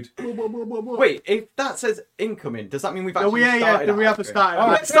 dude. Wait, if that says incoming, does that mean we've actually started? We have to start. Oh,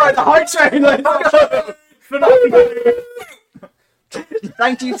 let's start the hype train. Let's go.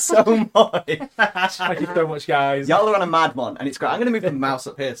 Thank you so much. Thank you so much, guys. Y'all are on a mad one, and it's great. I'm going to move the mouse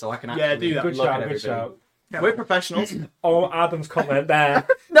up here so I can actually do that. Good look shout, at good everything. shout. We're professionals. Oh, Adam's comment there.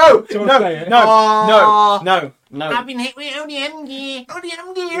 No, Do you want to say it? no. I've been hit with ODM gear.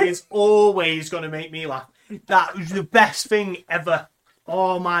 It's always going to make me laugh. That was the best thing ever.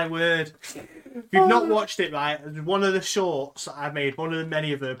 Oh my word. If you've not watched it, right, one of the shorts that I made, one of the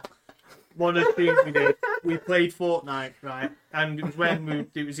many of them, one of the things we did, we played Fortnite, right, and it was when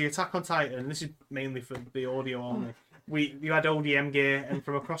it was the Attack on Titan. This is mainly for the audio only. You had ODM gear, and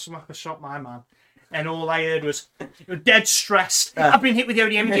from across the map I shot my man, and all I heard was, "You're dead stressed. I've been hit with the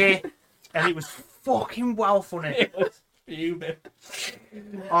ODM gear," and it was fucking well funny. It was fuming.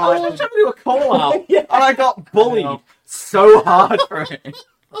 I was trying to do a call out, and I got bullied so hard for it.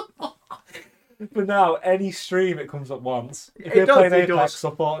 But now, any stream, it comes up once. If It you're does, playing it Apex does.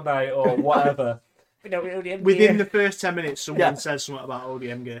 or Fortnite or whatever. Within the first 10 minutes, someone says something about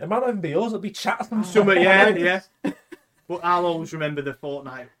ODM gear. It might not even be us, it'll be chat. Something, yeah. But I'll always remember the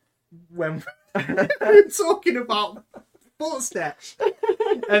Fortnite when we're talking about footsteps.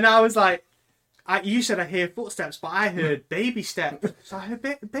 And I was like, you said I hear footsteps, but I heard baby steps. So I heard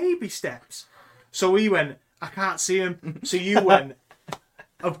baby steps. So he went, I can't see them. So you went,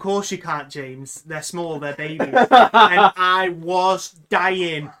 of course you can't, James. They're small, they're babies. And I was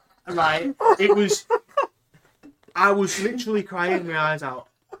dying. Right? I was literally crying my eyes out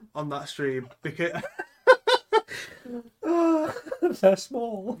on that stream because They're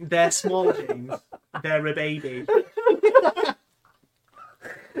small. they're small, James. They're a baby.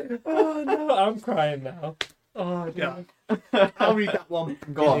 Oh no, I'm crying now. Oh Yeah. God. I'll read that one.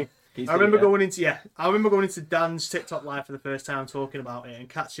 Go on. I remember going into Dan's TikTok live for the first time, talking about it and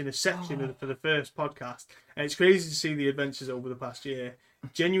catching a section of it for the first podcast. And it's crazy to see the adventures over the past year.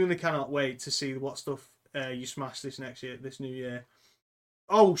 Genuinely cannot wait to see what stuff you smash this new year.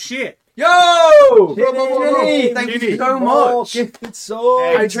 Oh shit! Yo! Ginny, Thank you so much. Gifted soul.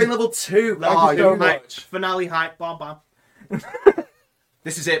 I train level 2. Thank you so much. Finale hype, bam bam.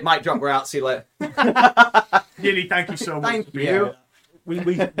 This is it. Mic drop. We're out. See you later. Ginny, thank you so much. Thank you.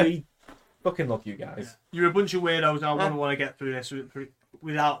 We fucking love you guys. You're a bunch of weirdos, and I wouldn't want to get through this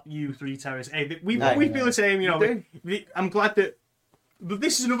without you three terrorists. Hey, we feel the same, you know. I'm glad that. But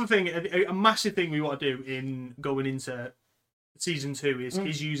this is another thing, a massive thing we want to do in going into season 2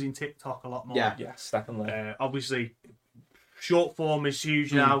 is using TikTok a lot more. Yeah. Yes, definitely. Obviously, short form is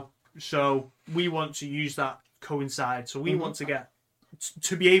huge now, so we want to use that coincide. So we want to get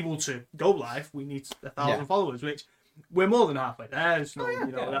to be able to go live. We need 1,000 followers, which we're more than halfway there. So,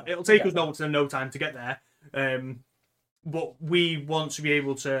 it'll take us no time to get there. But we want to be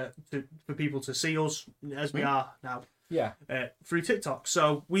able to for people to see us as we are now. Yeah. Through TikTok.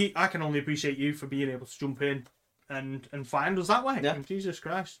 So I can only appreciate you for being able to jump in and find us that way. Yeah. Jesus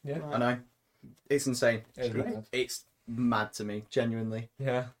Christ. Yeah. I know. It's insane. It It's mad to me, genuinely.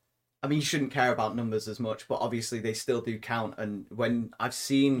 Yeah. I mean, you shouldn't care about numbers as much, but obviously they still do count. And when I've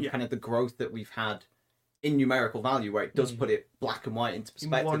seen kind of the growth that we've had in numerical value, where it does put it black and white into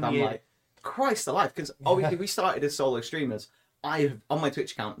perspective, I'm like, Christ alive. Because obviously we started as solo streamers. I have, on my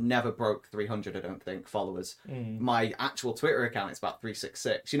Twitch account, never broke 300, I don't think, followers. My actual Twitter account is about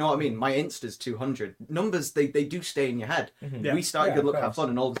 366. You know what I mean? My Insta's 200. Numbers, they do stay in your head. We started Good Luck, Have Fun,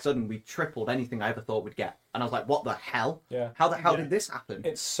 and all of a sudden we tripled anything I ever thought we'd get. And I was like, what the hell? Yeah. How the hell did this happen?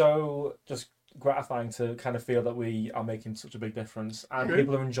 It's so just gratifying to kind of feel that we are making such a big difference and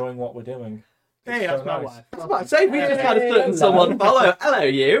people are enjoying what we're doing. Hey, that's my wife. I was about to say, we just had a certain someone follow. Hello,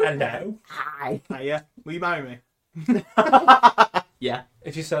 you. Hello. Hi. Hey, yeah. Will you marry me? Yeah.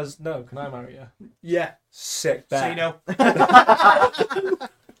 If she says no, can I marry you? Yeah. Sick bet. Say no.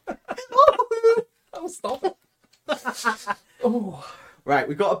 Oh, stop it. Oh. Right,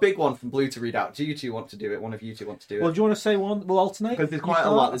 we've got a big one from Blue to read out. Do you two want to do it? One of you two want to do it? Well, do you want to say one? We'll alternate. Because there's quite a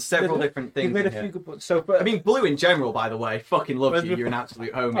lot. There's several different things. You've made a in here. few good. So, but, I mean, Blue in general, by the way, fucking loves you. You're an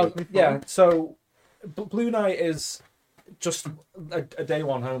absolute homie. oh, yeah. So, Blue Knight is just a day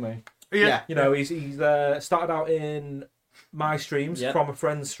one homie. Yeah. You know, he's started out in my streams from a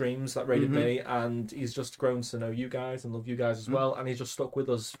friend's streams that rated me, and he's just grown to know you guys and love you guys as well, and he's just stuck with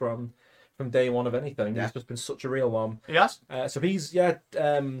us from day one of anything. He's just been such a real one. Yes. So he's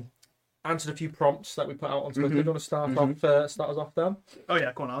answered a few prompts that we put out on Twitter. Do you want to start us off then? Oh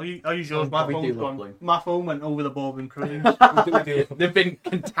yeah, go on. I'll use yours. My phone went over the bourbon cream. They've been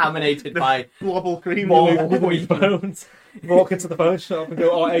contaminated by Global cream. More phones. Walk into the phone shop and go,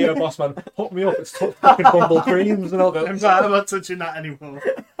 "Oh, hey, yo, boss man, hook me up. It's fucking Bumble creams," and I'll go, I'm not touching that anymore.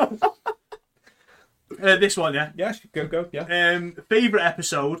 This one, yeah. Yeah, go, yeah. Favourite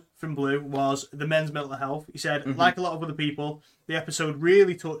episode from Blue was the men's mental health. He said, like a lot of other people, the episode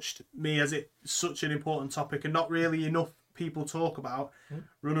really touched me as it's such an important topic and not really enough people talk about.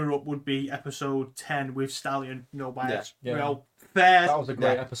 Runner-up would be episode 10 with Stallion, no bias. Yeah. Well, fair. That was a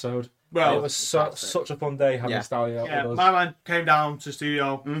great episode. Well, it was such a fun day having Stallion out with us. My man came down to the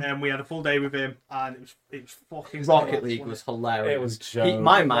studio and we had a full day with him, and it was fucking Rocket League was hilarious. It was joke.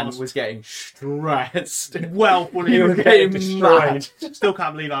 My man was getting stressed. Well funny. He was getting mad. Still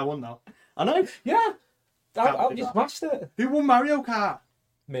can't believe I won though. I know. Yeah. I just smashed it. Who won Mario Kart?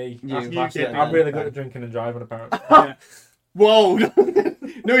 Me. You Smashed did, it. man. I'm really good at drinking and driving, apparently. Yeah. Whoa!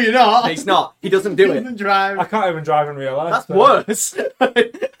 No, you're not. He's not. He doesn't do He it. doesn't drive. I can't even drive in real life. That's so. worse.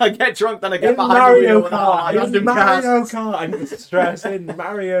 I get drunk, then I get In behind Mario the wheel. Kart. and In Mario Kart. I need to stress in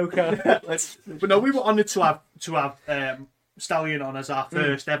Mario Kart. But no, we were honoured to have Stallion on as our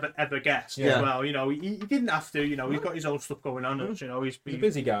first ever guest as well. You know, he didn't have to. You know, he's got his own stuff going on. You know, he's a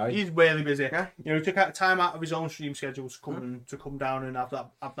busy guy. He's really busy. Yeah. You know, he took out time out of his own stream schedule to come down and have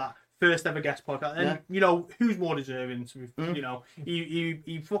that first ever guest podcast. And you know, who's more deserving? You know,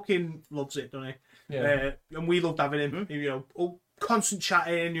 he fucking loves it, doesn't he? Yeah. And we loved having him. You know, constant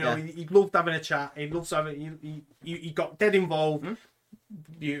chatting. You know, he loved having a chat. He loves having. He got dead involved.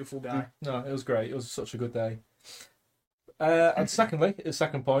 Beautiful guy. No, it was great. It was such a good day. And secondly, his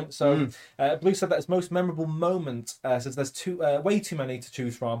second point. So, Blue said that his most memorable moment, says there's way too many to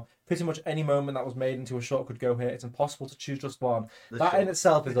choose from. Pretty much any moment that was made into a short could go here. It's impossible to choose just one. That in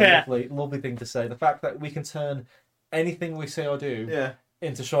itself is a lovely thing to say. The fact that we can turn anything we say or do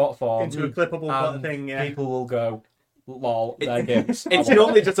into short form, into a clippable thing. Yeah. People will go, lol, they're gifts. It's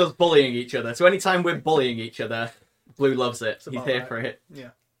normally just us bullying each other. So anytime we're bullying each other, Blue loves it. He's here for it.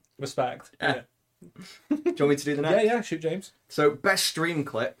 Yeah. Respect. Yeah. Do you want me to do the next? Yeah, shoot, James. So, best stream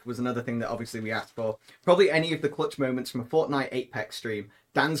clip was another thing that obviously we asked for. Probably any of the clutch moments from a Fortnite Apex stream.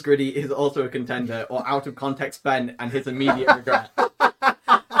 Dan's Gritty is also a contender, or Out of Context Ben and his immediate regret.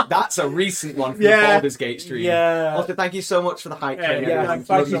 That's a recent one from the Baldur's Gate stream. Yeah. Also, thank you so much for the hype train.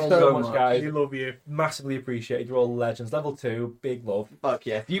 Thank you so much, guys. We love you. Massively appreciate it. You're all legends. Level 2, big love. Fuck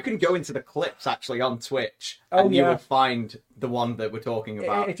yeah. You can go into the clips actually on Twitch, and you will find the one that we're talking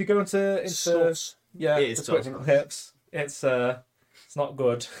about. If you go into the Twitch clips, it's not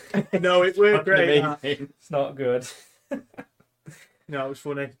good. No, it worked great. It's not good. No, it was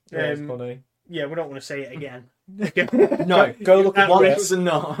funny. It was funny. Yeah, we don't want to say it again. No, go look at one clips. and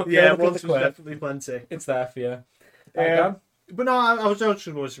not. Yeah, once was definitely plenty. It's there for you. But no, I was just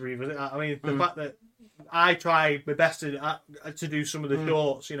going to revisit. I mean, the fact that I tried my best to do some of the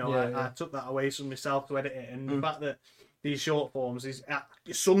shorts, you know, I took that away from myself to edit it, and the fact that these short forms is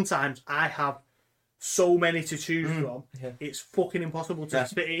sometimes I have so many to choose from. It's fucking impossible to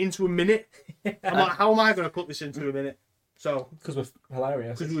fit it into a minute. I'm like, how am I going to cut this into a minute? So because we're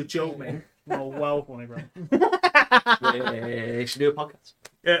hilarious. Because we're joking. Well funny, bro. We should do a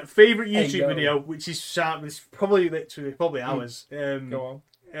podcast. Favourite YouTube video, which is sharp. It's probably ours. Go on.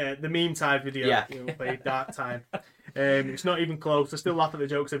 The meme tide video. Yeah. We'll play Dark Time. It's not even close. I still laugh at the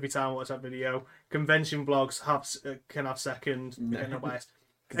jokes every time I watch that video. Convention vlogs can have second. No bias.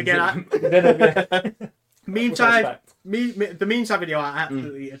 Again, meme tide. The meme tide video, I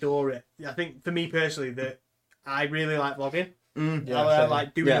absolutely adore it. I think for me personally, that I really like vlogging. I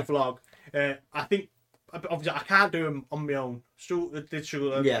like doing a vlog. I think obviously I can't do them on my own. Did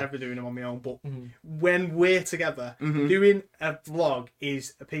struggle ever doing them on my own. But when we're together, doing a vlog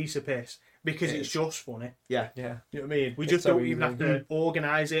is a piece of piss. because it's just funny. Yeah. You know what I mean? We It's just so don't even easy. have to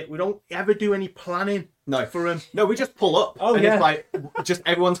organise it. We don't ever do any planning No. for them. No, we just pull up. Oh, and yeah. it's like, just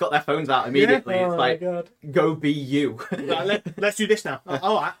everyone's got their phones out immediately. Oh It's my like, God. go be you. Let's do this now.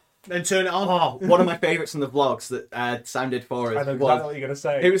 All right. Then turn it on. Oh, one of my favourites from the vlogs that Sam did for I us know exactly was what you're gonna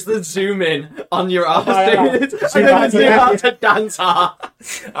say. it was the zoom in on your arse, yeah. dude, and then the zoom out to dance hard.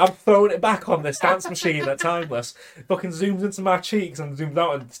 I'm throwing it back on this dance machine at Timeless. Fucking zooms into my cheeks and zooms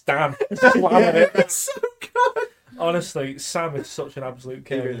out and damn, slamming it. It's so good. Honestly, Sam is such an absolute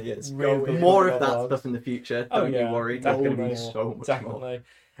king. He really is. Really More good of that vlogs. stuff in the future. Oh, Don't yeah, you worry. There's going to be definitely. so much more. Definitely.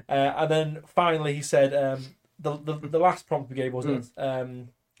 And then finally, he said the last prompt we gave was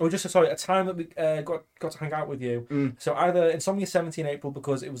or just a time that we got to hang out with you. So either Insomnia 17 April,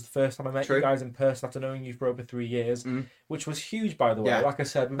 because it was the first time I met True. you guys in person after knowing you for over 3 years, which was huge, by the way. Yeah. Like I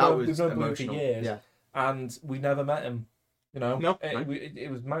said, we've That known was Boone for emotional. years, Yeah. and we never met him. You know, No.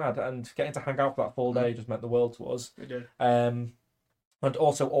 it was mad, and getting to hang out for that full day just meant the world to us. We did. And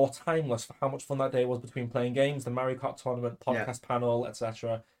also all timeless for how much fun that day was between playing games, the Mario Kart tournament, podcast panel,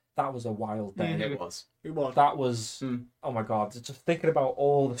 etc. That was a wild day. It was. It was. That was oh my god! Just thinking about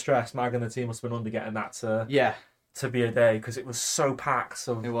all the stress Mag and the team must have been under getting that to be a day, because it was so packed.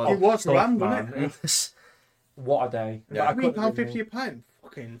 So It was. It was stuff, rammed, man. wasn't it? It was, what a day! Yeah. I couldn't £3.50 agree a pint.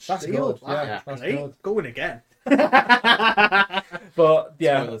 Fucking That's steal. good, yeah, that's Great. good. Going again. more. But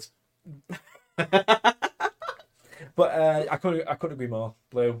yeah, Spoilers. but I couldn't agree more.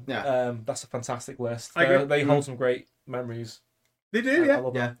 Blue. Yeah. That's a fantastic list. I agree. They hold some great memories. They do, I yeah.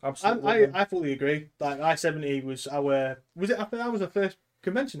 love them. I, Absolutely. I fully agree. Like I-70 was our. Was it? I think that was our first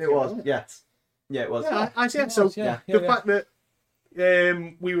convention. It together, was. wasn't Yes. Yeah, it was. Yeah, I see. It So was, yeah. the fact that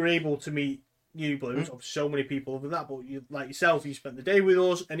we were able to meet you, Blues, of so many people other than that, but you, like yourself, you spent the day with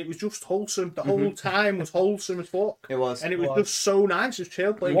us, and it was just wholesome. The whole time was wholesome as fuck. It was. And it was just so nice, just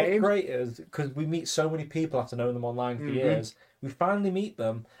chill, playing What's games. great is because we meet so many people after knowing them online for years. We finally meet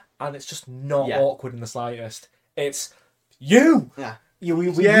them, and it's just not awkward in the slightest. It's you. Yeah.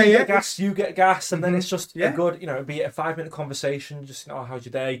 We get gas, you get gas, and then it's just a good, be it a 5-minute conversation, just how's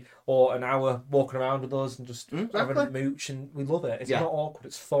your day, or an hour walking around with us and just having a mooch, and we love it. It's not awkward,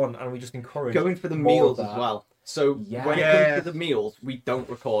 it's fun, and we just encourage Going for the more meals of as that. well. So Yeah. when it comes to the meals, we don't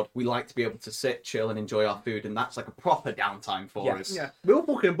record. We like to be able to sit, chill, and enjoy our food, and that's like a proper downtime for us. Yeah, we'll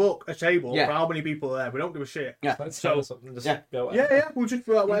fucking book a table Yeah. for how many people are there. We don't give a shit. Yeah. Let's So- tell something, just Yeah. go Yeah, we'll just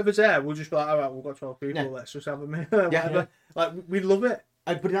be like, whatever's there, we'll just be like, all right, we've got 12 people, Yeah. let's just have a meal. Whatever. Like, we love it.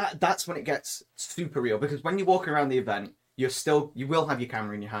 But that's when it gets super real, because when you're walking around the event, you will have your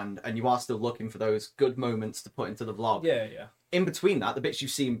camera in your hand, and you are still looking for those good moments to put into the vlog. Yeah. In between that, the bits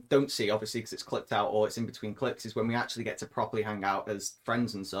you don't see, obviously, because it's clipped out or it's in between clips, is when we actually get to properly hang out as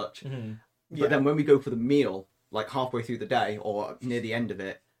friends and such. But then when we go for the meal, like halfway through the day or near the end of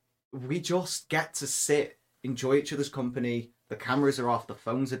it, we just get to sit, enjoy each other's company. The cameras are off, the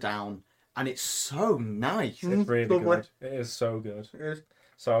phones are down, and it's so nice. It's really lovely. good. It is so good. It is.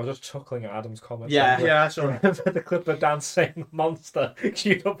 So I was just chuckling at Adam's comments. Yeah. Yeah, that's all right. Remember the clip of Dan saying Monster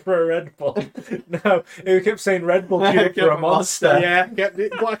queued up for a Red Bull? No, he kept saying Red Bull queued up for a Monster. Yeah,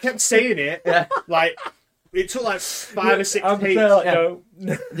 but I kept saying it. Like, it took like 5 or 6 I'm takes. there, like,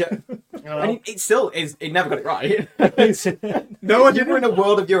 Yeah. You know? And it still is, it never got it right. No, I You were in didn't. a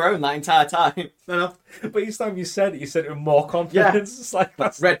world of your own that entire time. No. but each time you said it with more confidence. It's like,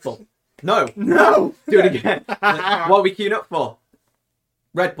 that's Red Bull. No. No! Do it again. What are we queuing up for?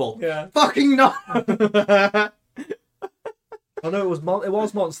 Red Bull. Yeah. Fucking no! Oh no, it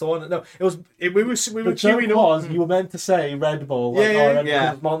was Monster, wasn't it? No, it was. we were The queuing joke up. was you were meant to say Red Bull, like, Yeah, or Red yeah.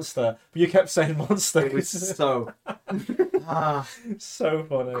 Bull was Monster, but you kept saying Monster. It was so... so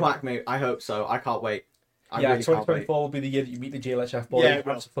funny. Quack, mate. I hope so. I can't wait. I Yeah, really can't wait. 2024 will be the year that you meet the GLHF boys. Yeah, it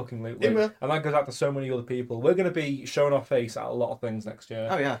will. Absolutely. It will. And that goes out to so many other people. We're going to be showing our face at a lot of things next year.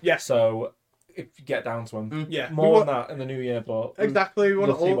 Oh, yeah. Yes. So if you get down to them, Yeah. more on that in the new year. But Exactly, we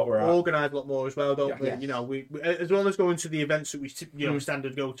want We'll see what we're to at. organise a lot more as well, don't we? Yeah. You know, we as well as going to the events that we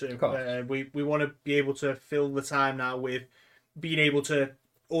standard go to. course. We want to be able to fill the time now with being able to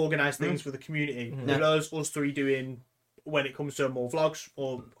organise things for the community, as well as us three doing when it comes to more vlogs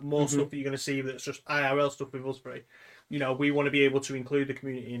or more stuff that you're going to see that's just IRL stuff with us three. You know, we want to be able to include the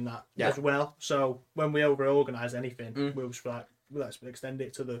community in that as well. So when we organise anything, we'll just be like, let's extend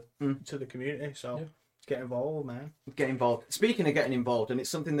it to the community. So get involved, man. Get involved. Speaking of getting involved, and it's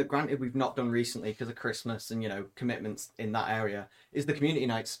something that granted we've not done recently because of Christmas and, commitments in that area, is the community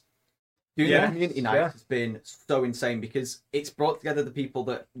nights. Doing the community nights has been so insane because it's brought together the people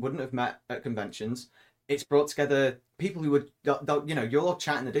that wouldn't have met at conventions. It's brought together people who would, you're all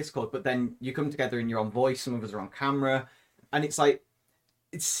chatting in the Discord, but then you come together and you're on voice, some of us are on camera, and it's like,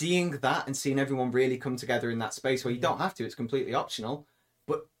 seeing that and seeing everyone really come together in that space where you don't have to, it's completely optional,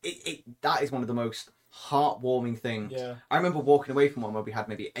 but that is one of the most heartwarming things. Yeah. I remember walking away from one where we had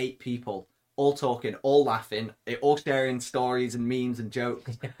maybe 8 people all talking, all laughing, all sharing stories and memes and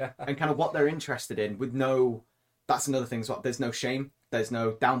jokes and kind of what they're interested in with that's another thing as well. There's no shame. There's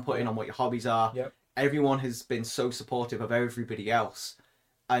no downputting on what your hobbies are. Yep. Everyone has been so supportive of everybody else.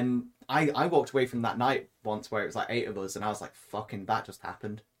 And I walked away from that night once where it was like 8 of us and I was like, fucking, that just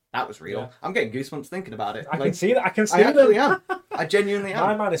happened. That was real. Yeah. I'm getting goosebumps thinking about it. I can see that. I actually am. I genuinely am.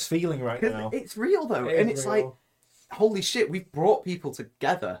 My man is feeling right now. It's real though. It's real. Like, holy shit, we've brought people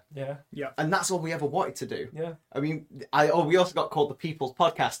together. Yeah. And that's all we ever wanted to do. Yeah. I mean, we also got called the People's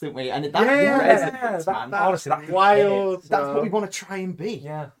Podcast, didn't we? And resonates, man. Honestly, that's wild. That's what we want to try and be.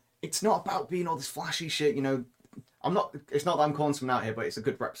 Yeah. It's not about being all this flashy shit, you know. It's not that I'm calling someone out here, but it's a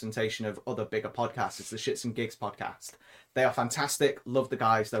good representation of other bigger podcasts. It's the Shits and Gigs podcast. They are fantastic. Love the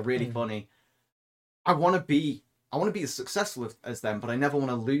guys. They're really funny. I want to be as successful as them, but I never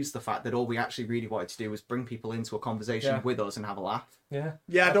want to lose the fact that all we actually really wanted to do was bring people into a conversation with us and have a laugh. Yeah.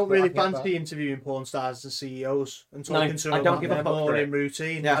 Yeah, I don't really fancy interviewing porn stars and CEOs and talking to them about their morning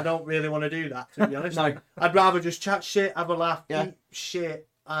routine. Yeah. I don't really want to do that, to be honest. No. I'd rather just chat shit, have a laugh, eat shit,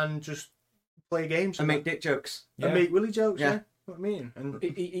 and just play games. And make dick jokes. And make willy jokes, yeah. What I mean, and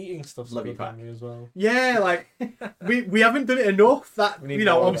eating stuff's love you as well. Yeah, like we haven't done it enough. That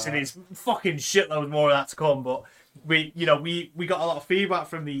obviously there's fucking shitloads more of that to come. But we got a lot of feedback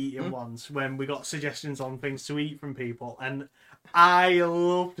from the eating ones when we got suggestions on things to eat from people, and I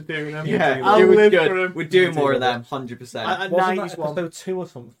loved doing them. Yeah, I lived for them. We're doing more of them, 100%. Wasn't that episode 2 or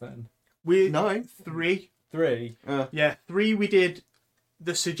something? No, 3. 3. Yeah, 3. We did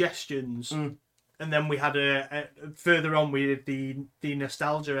the suggestions. And then we had further on we did the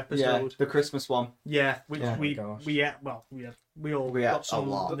nostalgia episode, the Christmas one. Yeah, which we all got some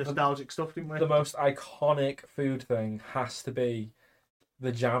nostalgic stuff, didn't we? The most iconic food thing has to be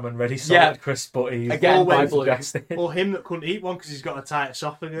the jam and ready salted crisp butties. Again, or him that couldn't eat one because he's got a tight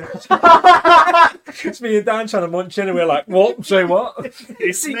esophagus. It's me and Dan trying to munch in, and we're like, "What? Say what?"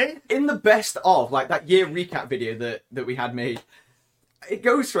 See, in the best of like that year recap video that we had made. It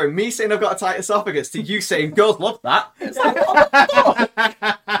goes from me saying I've got a tight esophagus to you saying girls love that. It's like, what the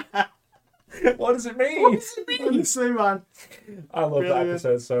fuck? What does it mean? Honestly, man. I love that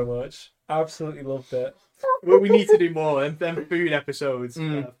episode so much. Absolutely loved it. Well, we need to do more. Them food episodes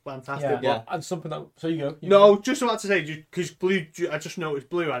are fantastic. Yeah. And something that... So you go. No, just about to say, because Blue... I just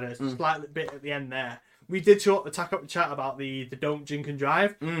noticed Blue had a slight bit at the end there. We did tack up the chat about the Don't Drink and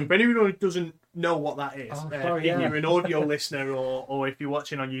Drive. For anyone who doesn't know what that is, if you're an audio listener or if you're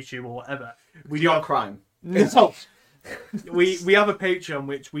watching on YouTube or whatever, we do have crime. No, we have a Patreon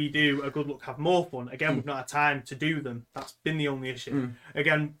which we do a good look have more fun. Again, we've not had time to do them. That's been the only issue.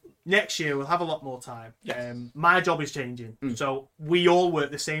 Again, next year we'll have a lot more time. Yes. My job is changing, so we all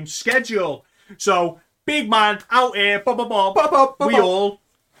work the same schedule. So big man out here, we all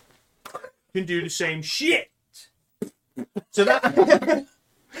can do the same shit. So that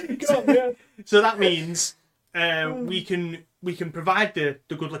so that means we can provide the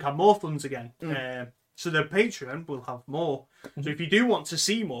good luck have more funds again. So the Patreon will have more. So if you do want to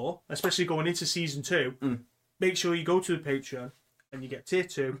see more, especially going into season 2, make sure you go to the Patreon and you get tier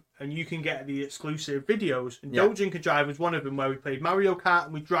 2 and you can get the exclusive videos. And Don't Drink and Drive was one of them where we played Mario Kart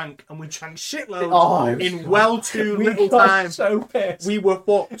and we drank shitloads in too little time. So pissed. We were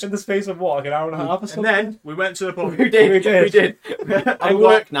fucked. In the space of what, like an hour and a half or something? And then we went to the pub. We did. A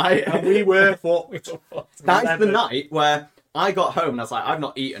work night. And we were fucked. That's the night where I got home and I was like, I've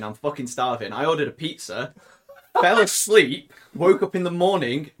not eaten, I'm fucking starving. I ordered a pizza, fell asleep, woke up in the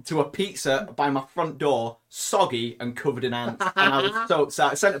morning to a pizza by my front door, soggy and covered in ants. And I was so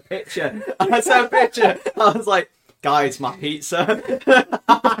upset. I sent a picture. I was like, guys, my pizza.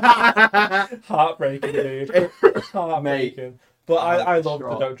 Heartbreaking, dude. Heartbreaking. But I love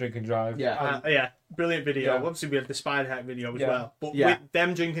the Don't Drink and Drive. Yeah, brilliant video. Obviously, we had the Spider Hack video as well. But with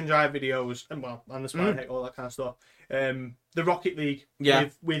them Drink and Drive videos, and the Spider Hack, all that kind of stuff. The Rocket League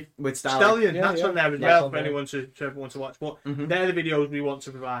with Stallion. That's on there as well for anyone to watch. But they're the videos we want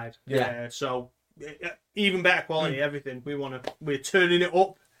to provide. So even better quality, everything. We're turning it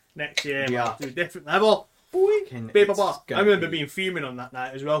up next year to a different level. I remember being fuming on that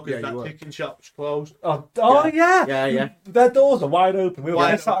night as well because that chicken shop's closed. Yeah. Their doors are wide open. We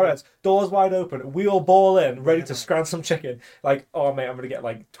were doors wide open. We all ball in, ready to scran some chicken. Like, oh mate, I'm gonna get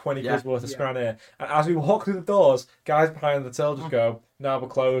like 20 quid worth of scran here. And as we walk through the doors, guys behind the till just go, "No, we're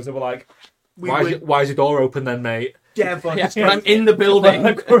closed." And we're like, Why is your door open then, mate? Yeah, but I'm in the building.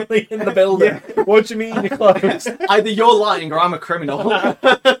 I'm currently in the building. What do you mean you're closed? Either you're lying or I'm a criminal.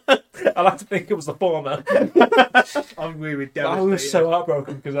 I like to think it was the former. I'm really devastated. I was so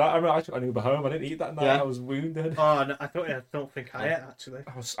heartbroken because I knew about home. I didn't eat that night. Yeah. I was wounded. Oh, no, I don't think I ate actually.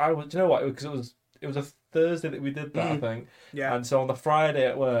 I was. Do you know what? Because it was a Thursday that we did that, I think. Yeah. And so on the Friday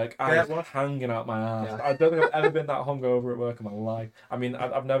at work, I was hanging out my ass. Yeah. I don't think I've ever been that hungover at work in my life. I mean,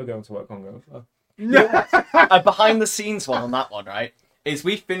 I've never gone to work hungover. No. A behind the scenes one on that one, right? Is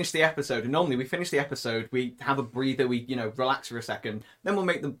we finish the episode, and normally we finish the episode, we have a breather, we relax for a second, then we'll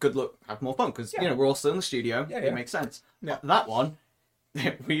make the good look have more fun because we're all still in the studio. Yeah, It makes sense. Yeah. That one,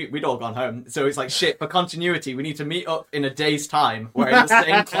 we'd all gone home, so it's like shit. For continuity, we need to meet up in a day's time wearing the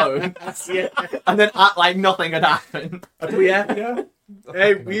same clothes, and then act like nothing had happened. Yeah.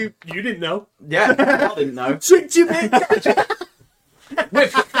 Hey, you didn't know. Yeah, I didn't know. Tricked you, mate. We're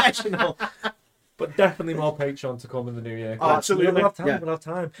professional. But definitely more Patreon to come in the new year. Oh, absolutely. We'll have time. We'll have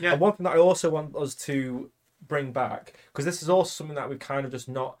time. Yeah. And one thing that I also want us to bring back, because this is also something that we've kind of just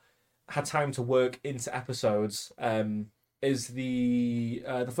not had time to work into episodes, is the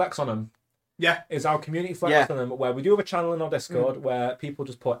flex on them. Yeah. Is our community flex on them, where we do have a channel in our Discord where people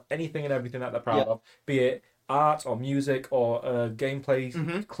just put anything and everything that they're proud of, be it art or music or a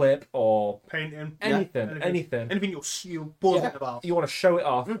gameplay clip or painting, anything you're buzzing about. You want to show it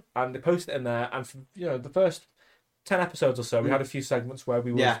off and they post it in there. And for, the first 10 episodes or so, we had a few segments where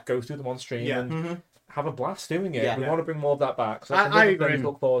we would go through them on stream and have a blast doing it. We want to bring more of that back. So that's another thing to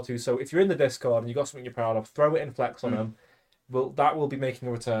look forward to. So if you're in the Discord and you've got something you're proud of, throw it in flex on them. That will be making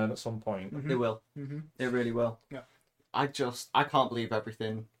a return at some point. It will. It really will. Yeah. I can't believe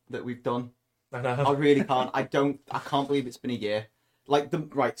everything that we've done. I know. I really can't. I can't believe it's been a year.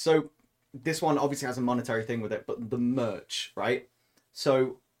 So this one obviously has a monetary thing with it, but the merch, right?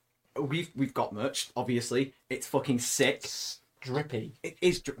 So we've got merch, obviously. It's fucking sick. Drippy. It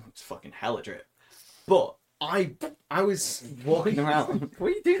is it's fucking hella drip. But I was walking around. What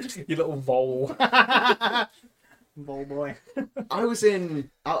are you doing? You little vole. Vole boy. I was in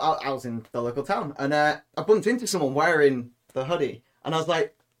the local town and I bumped into someone wearing the hoodie and I was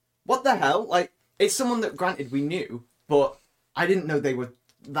like, what the hell? Like, it's someone that, granted, we knew, but I didn't know they were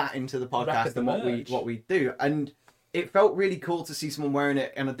that into the podcast and what we do. And it felt really cool to see someone wearing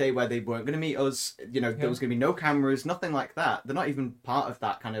it on a day where they weren't going to meet us. There was going to be no cameras, nothing like that. They're not even part of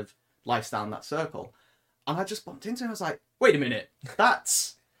that kind of lifestyle and that circle. And I just bumped into him. I was like, wait a minute,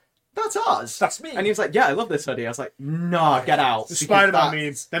 that's ours. That's me. And he was like, yeah, I love this hoodie. I was like, nah, get out. The Spider-Man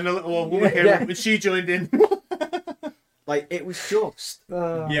memes. Then the little old woman came when she joined in. Like, it was just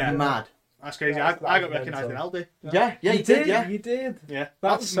mad. That's crazy. I got recognised in Aldi. Yeah, you did. Yeah, you did. Yeah,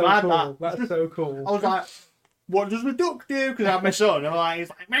 that's so mad. Cool. That's so cool. I was like, what does the duck do? Because I have my son. And I'm like, he's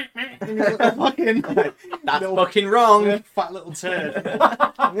like, meh, meh. And he's like, fucking. That's fucking wrong. Fat little turd.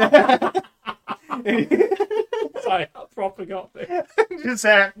 Sorry, I proper got this. Just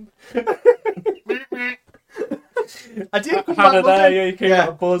I did. Hannah there, you came out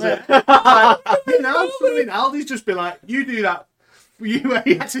of buzzing. Aldi's just be like, you do that. He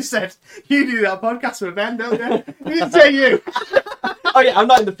actually said, you do that podcast with Ben, don't you? He didn't say you. Oh yeah, I'm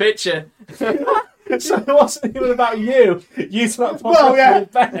not in the picture. So it wasn't even about you. You do that podcast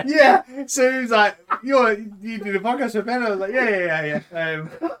with Ben. Yeah. So he was like, you do the podcast with Ben? I was like, yeah. And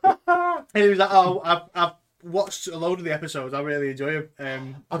he was like, oh, I've watched a load of the episodes. I really enjoy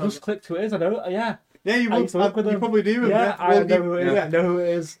them. I just clicked who it is. I know. Yeah. Yeah, you probably do. Yeah, I know who it is. I know who it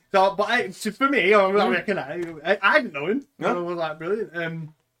is. So, but for me, I reckon I didn't know him. Yeah. I was like, brilliant.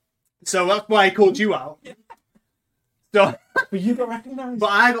 So that's why I called you out. So, but you got recognised.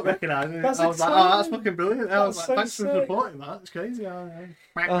 But I got recognised. That's I was exciting. like, oh, that's fucking brilliant. I was like, so thanks sick. for supporting that. That's crazy.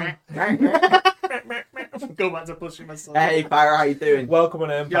 Go back to pushing myself. Hey, Byra, how you doing? Welcome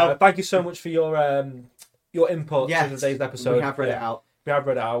on in. Thank you so much for your input to today's episode. We have read it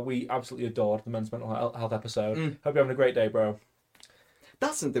out. We absolutely adored the men's mental health episode. Hope you're having a great day, bro.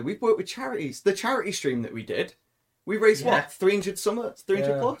 That's something. We've worked with charities. The charity stream that we did, we raised what, 300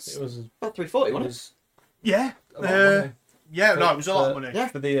 plus? It was about 340, wasn't it? Yeah. A lot of money. Yeah, no, it was a lot of money. Yeah.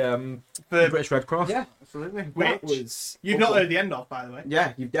 For the British Red Cross. Yeah, absolutely. That was you've not heard the end of, by the way.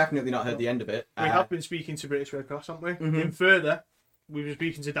 Yeah, you've definitely not heard the end of it. We have been speaking to British Red Cross, haven't we? In further, we've been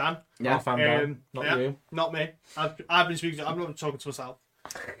speaking to Dan. Yeah, fan not you. Not me. I've been speaking to. I'm not talking to myself.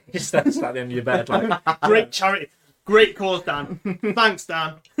 You sat at the end of your bed like great charity, great cause, Dan. Thanks,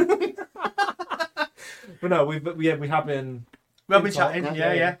 Dan. But no, we have been. We have been chatting.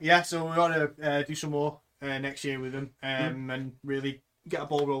 Yeah. So we want to do some more next year with them, and really get a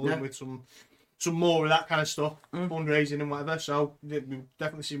ball rolling with some some more of that kind of stuff, fundraising and whatever. So we'll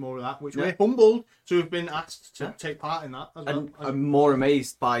definitely see more of that, which we're humbled to have been asked to take part in that as well. And I'm more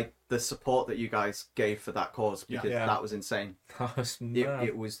amazed by the support that you guys gave for that cause, because that was insane. That was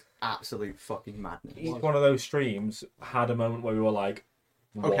It was absolute fucking madness. Each one of those streams had a moment where we were like,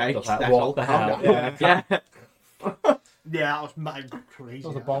 what Okay, the hell? Yeah. Yeah, that was mad crazy. That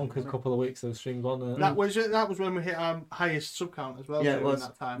was a bonkers couple of weeks, those streams, wasn't it? That was when we hit our highest sub count as well. Yeah, it was.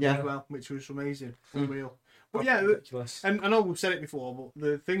 That time Yeah. as well, which was amazing, unreal. But yeah, Ridiculous. and I know we've said it before, but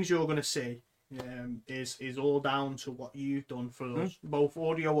the things you're going to see is all down to what you've done for us, both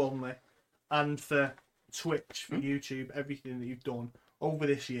audio only and for Twitch, for YouTube. Everything that you've done over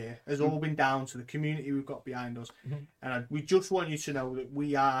this year has all been down to the community we've got behind us, and we just want you to know that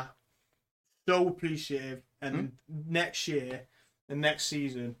we are so appreciative. And next year, the next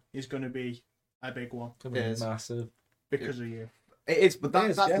season is going to be a big one. It is massive Because of you. It is, but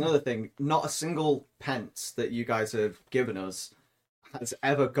that's another thing. Not a single pence that you guys have given us has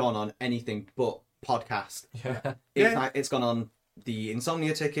ever gone on anything but podcast. Yeah. It's gone on the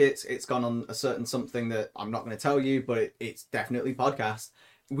Insomnia tickets. It's gone on a certain something that I'm not going to tell you, but it's definitely podcast.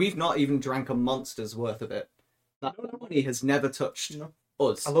 We've not even drank a monster's worth of it. That money has never touched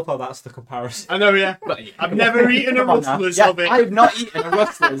us. I love how that's the comparison. I know, yeah. But I've never eaten a Rustlers of it. I have not eaten a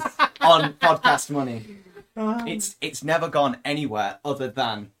Rustlers on podcast money. It's never gone anywhere other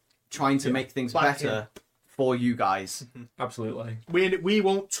than trying to make things better for you guys. Absolutely. We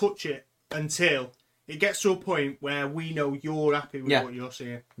won't touch it until it gets to a point where we know you're happy with what you're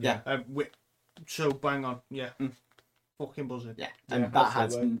seeing. Yeah. So bang on. Yeah. Fucking buzzing. Yeah. And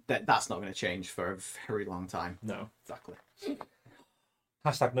that's not going to change for a very long time. No. Exactly.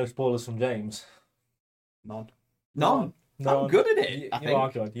 Hashtag no spoilers from James. None. None. I'm good at it. You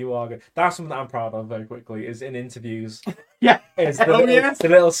are good. You are good. That's something that I'm proud of very quickly, is in interviews. Yeah. It's the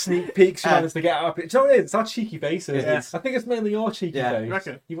little sneak peeks you managed to get up. Do you know what it is? It's our cheeky faces. Yeah. I think it's mainly your cheeky face. You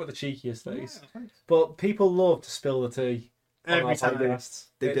reckon? You've got the cheekiest face. Yeah, but people love to spill the tea. Every time. Podcasts.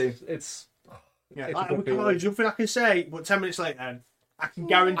 They do. It's Yeah. it's a Like, good feeling. there's nothing I can say, but 10 minutes later, I can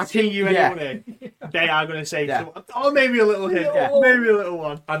guarantee you anyone they are going to say something. Oh, maybe a little hint. Yeah. Maybe a little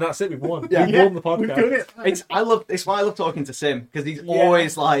one. And that's it. We've won. Yeah. We've won the podcast. We've done it. It's why I love talking to Sim, because he's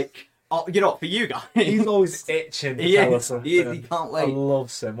always like, oh, you know, for you guys. He's always itching to He tell is. us something. He is. He can't wait. I love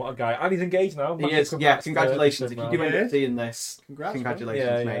Sim. What a guy. And he's engaged now. He is. Yeah, congratulations. If you do end man. up seeing this, Congrats, congratulations,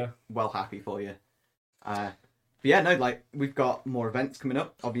 man. mate. Yeah. Well happy for you. But yeah, no, like, we've got more events coming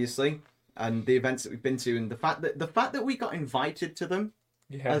up, obviously, and the events that we've been to, and the fact that we got invited to them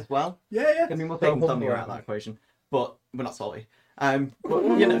as well. Yeah. I mean, we'll take Insomnia out of that equation, but we're not salty. But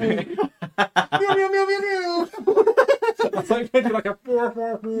you know, Meow, meow, meow, meow, meow. It's like a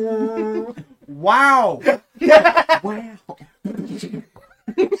wow, wow.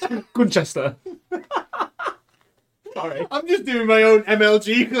 Winchester. Sorry. I'm just doing my own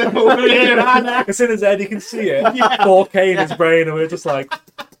MLG clip over here. It's in his head, you can see it. 4K in his brain, and we're just like...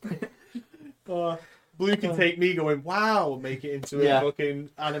 Blue can take me going, wow, and make it into a fucking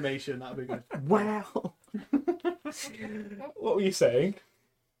animation. That'd be good. Wow. What were you saying?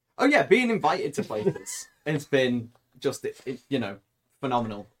 Oh yeah, being invited to places has been just,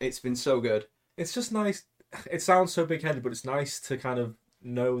 phenomenal. It's been so good. It's just nice. It sounds so big-headed, but it's nice to kind of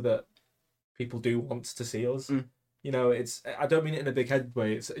know that people do want to see us. You know, I don't mean it in a big-headed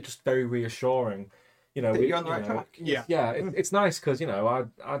way. It's just very reassuring. You know, you're on the right track. Yeah. Yeah, it's nice because,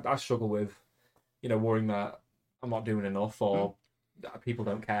 I struggle with, worrying that I'm not doing enough or that people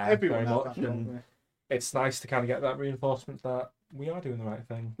don't care Everyone very has much. that, And don't it's nice to kind of get that reinforcement that we are doing the right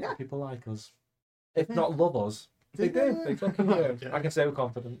thing. Yeah. People like us. If not love us, they do. They fucking do. Yeah. I can say with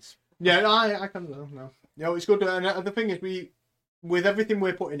confidence. Yeah, I can no. It's good. And the thing is, with everything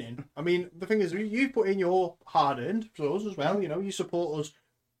we're putting in, I mean, the thing is, you've put in your hard-earned for us as well. You know, you support us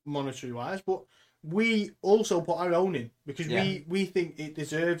monetary-wise, but we also put our own in because we think it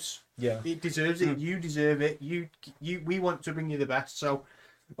deserves. Yeah. It deserves it. You deserve it. We want to bring you the best. So,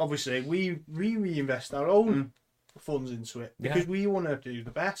 obviously, we reinvest our own funds into it because we want to do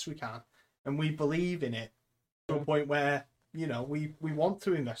the best we can, and we believe in it to a point where we want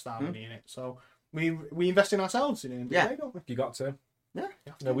to invest our money in it. So we invest in ourselves in it. Day, don't we? You got to. Yeah.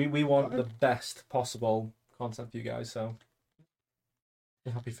 We want the best possible content for you guys, so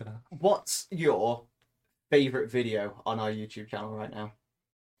we're happy for that. What's your favourite video on our YouTube channel right now?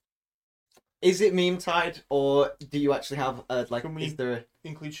 Is it meme tied, or do you actually have Can we is there a...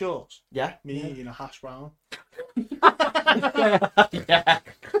 include shorts? Yeah? Me eating a hash brown. Yeah.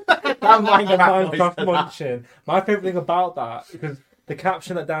 That Minecraft Minecraft munching. My favourite thing about that, because the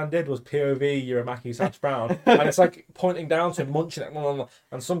caption that Dan did was POV, you're a Mackey's hash brown. And it's like pointing down to him, munching it,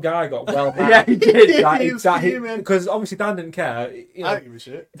 and some guy got well mad. Yeah, he did. Because obviously Dan didn't care. You know, I don't give a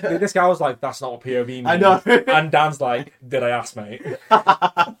shit. this guy was like, that's not what POV means. I know. And Dan's like, did I ask, mate?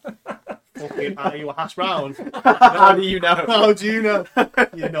 Fucking are you a hash brown? How do you know? How do you know?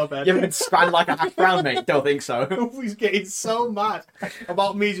 You know better. You haven't been scrambled like a hash brown, mate. Don't think so. He's getting so mad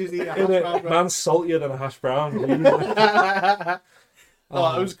about me just eating a hash brown. Man's saltier than a hash brown.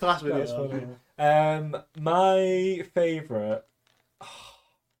 Oh, it was a class video. That's funny. My favourite,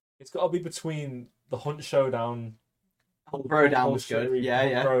 it's got to be between the Hunt Showdown. Hunt Throwdown was good. Series, Yeah,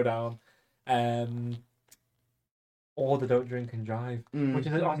 Hunt yeah. Throwdown. Or the Don't Drink and Drive, which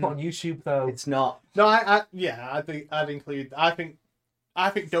is not on YouTube though. It's not. No, I think I'd include. I think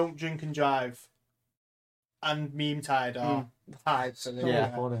Don't Drink and Drive and Meme Tide are tied for the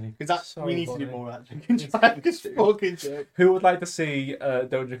Yeah. Funny. because we need to do more of that Drink and Drive. Because fucking shit. Who would like to see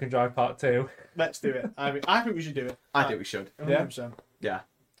Don't Drink and Drive Part 2? Let's do it. I think we should do it. I think we should. 100%. Yeah.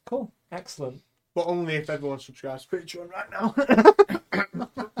 Cool, excellent. But only if everyone subscribes to Patreon right now.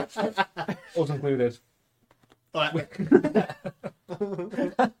 Us included. Alright.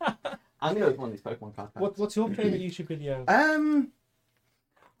 I'm gonna one of these Pokemon cards. What's your favourite YouTube video? Hunt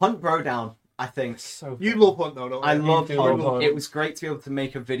Throwdown. I think. So You love Hunt though, don't you? I love do Hunt. love Hunt. It was great to be able to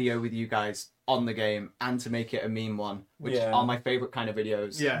make a video with you guys on the game and to make it a meme one, which Yeah. are my favourite kind of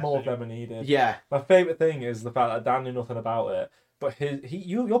videos. Yeah. more of them are needed. Yeah. My favourite thing is the fact that Dan knew nothing about it, but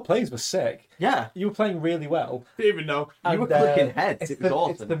your plays were sick. Yeah. You were playing really well. Didn't even know. You were And, clicking heads. It was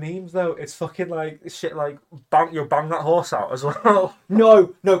awesome. It's the memes though. It's fucking like shit like you'll bang that horse out as well.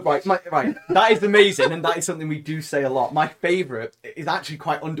 No, right. That is amazing, and that is something we do say a lot. My favourite is actually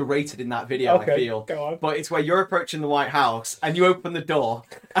quite underrated in that video, I feel. Go on. But it's where you're approaching the White House, and you open the door,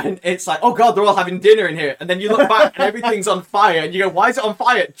 and it's like, oh god, they're all having dinner in here. And then you look back, and everything's on fire, and you go, why is it on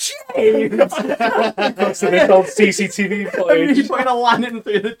fire? James! So they told CCTV And footage. you putting a lantern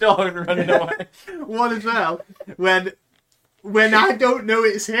through the door and running away. One as well, when I don't know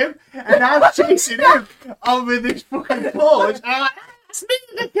it's him, and I'm chasing him over this fucking forge, and I'm like, it's me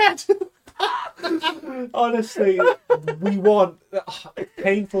again! Honestly, we want. It's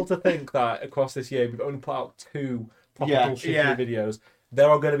painful to think that across this year we've only put out 2 proper bullshit videos. There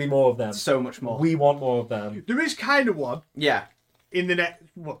are going to be more of them. So much more. We want more of them. There is kind of one Yeah. in the next,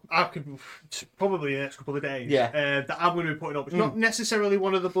 probably the next couple of days, that I'm going to be putting up. It's not necessarily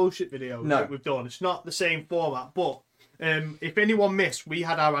one of the bullshit videos that we've done. It's not the same format, but if anyone missed, we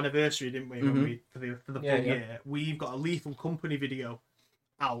had our anniversary, didn't we? When for the full year, we've got a Lethal Company video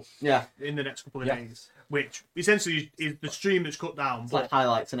out in the next couple of days, which essentially is the stream that's cut down. It's like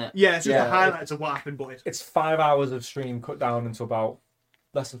highlights, isn't it? Yeah, it's just the highlights of what happened, but It's 5 hours of stream cut down into about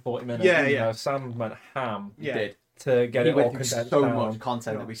less than 40 minutes. Yeah, You yeah. know, Sam went ham He did. to get He it all went through condensed so down. much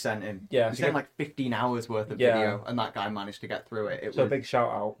content that we sent him. Yeah, We so sent him like 15 hours worth of video, and that guy managed to get through it. It So a was, big shout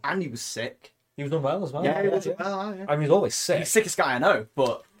out. and he was sick. He was done well as well. Yeah, he was. I mean, he's always sick. He's the sickest guy I know,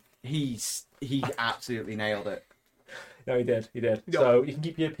 but he absolutely nailed it. No, he did. Yeah. So you can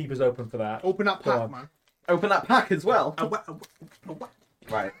keep your peepers open for that. open that Go pack, on. man. Open that pack as well.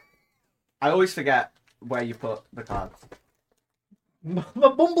 Right. I always forget where you put the cards. My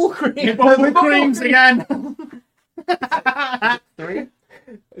bumble cream. Bubble creams again. 3?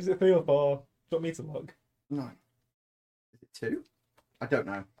 Is it 3 or 4? Do you want me to look? No. Is it 2? I don't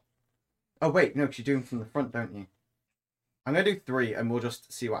know. Oh wait, no, because you do them from the front, don't you? I'm gonna do 3, and we'll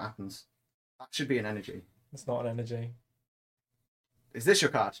just see what happens. That should be an energy. It's not an energy. Is this your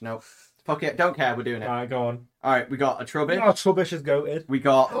card? No. Fuck it, don't care, we're doing it. Alright, go on. Alright, we got a Trubbish. Oh, Trubbish is goated. We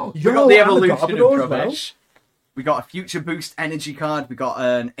got, we Yo, got the and the evolution of Garbodor as well. Trubbish. We got a Future Boost energy card. We got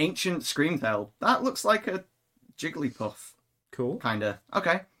an Ancient Screamtail. That looks like a Jigglypuff, Cool. kinda.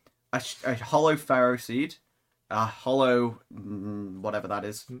 Okay. A Hollow Pharaoh Seed. A Hollow... whatever that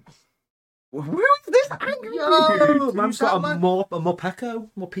is. Who is this angry Yo, dude? man's Who's got that, a more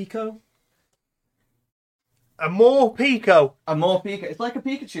Pico. A more Pico. A more Pikachu. It's like a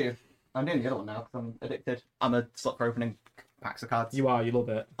Pikachu. I'm doing the other one now because I'm addicted. I'm a slut for opening packs of cards. You are, you love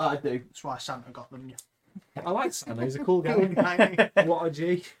it. I do. That's why Santa got them. I like Santa, he's a cool guy. What a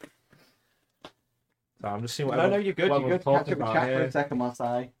G. So I'm just seeing what No, you're good. what You're everyone's good. Catch talking up with about chat for here. a second whilst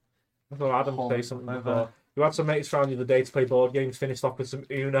I... I thought Adam would say Hold something over. before. You had some mates around the other day to play board games, finished off with some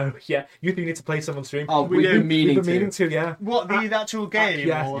Uno. Yeah, you think you need to play some on stream. Oh, we've been meaning We've been meaning to, yeah. What, the actual game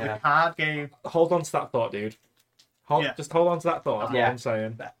yeah. or Yeah. the card game? Hold on to that thought, dude. Just hold on to that thought, that's Yeah. what I'm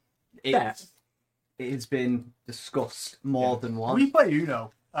saying. It has been discussed more than once. We play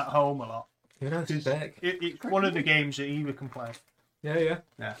Uno at home a lot. Uno's sick. It's one of the games that Eva can play. Yeah.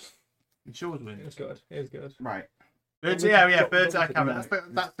 Yeah. It shows It wins. was good. It was good. Right. Bird's eye camera.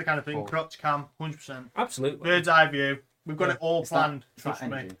 That's the kind of thing. Crotch cam, 100%. Absolutely. Bird's eye view. We've got it all planned. Trust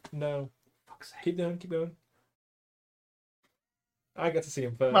me. No. Keep going. I get to see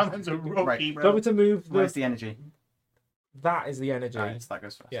him first. Man's a rookie, bro. Don't we to move the... Where's the energy? That is the energy. Alright, so that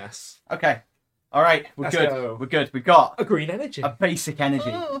goes first. Yes. Okay. Alright, Let's go. We're good. We've got A green energy. a basic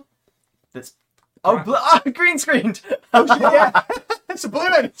energy. That's... Crap. Green screened! Oh, shit, yeah. It's a blue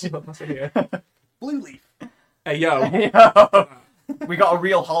energy. That's it here. Blue leaf. Hey, yo. Yo. We got a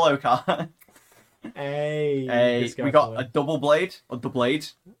real hollow card. Hey. We got a double blade. Or the blade.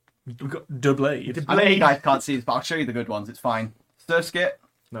 We got the blade. I know you guys can't see this, but I'll show you the good ones. It's fine. Surskit.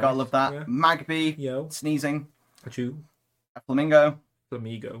 Nice. Gotta love that. Yeah. Magby. Yo. Sneezing. Achoo. A flamingo.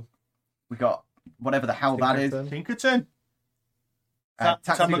 Flamigo. We got whatever the hell that is. Pinkerton.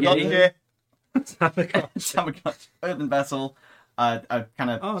 Tamagotchi. Tamagotchi. Tamagotchi. Earthen vessel. A kind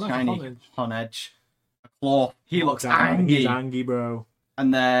of Oh, nice, shiny Honedge. A claw. He looks angry. He's angry, bro.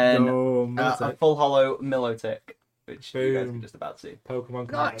 And then Yo, a Milotic. full hollow Milotic, which you guys Boom. can just about see. Pokemon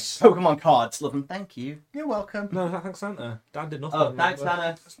cards. Nice. Pokemon cards. Love them. Thank you. You're welcome. No, thanks Santa. Dan did nothing. Oh, thanks,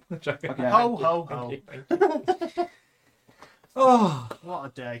 Anna. Joking. Okay. Ho, ho, ho. Thank you, thank you. Oh, What a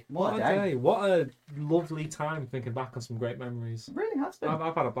day. What a day. What a lovely time thinking back on some great mememories. It really has been.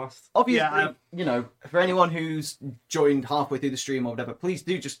 I've had a blast. Obviously, Yeah, you know, for anyone who's joined halfway through the stream or whatever, please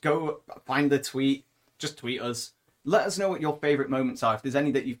do just go find the tweet. Just tweet us. Let us know what your favourite moments are. If there's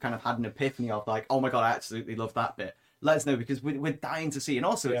any that you've kind of had an epiphany of, like, oh my god, I absolutely love that bit. Let us know, because we're dying to see. And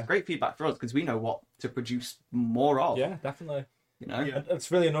also, it's great feedback for us, because we know what to produce more of. Yeah, definitely. You know? Yeah.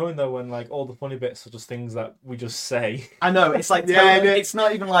 It's really annoying though when like all the funny bits are just things that we just say. I know, it's like, Yeah, totally, it's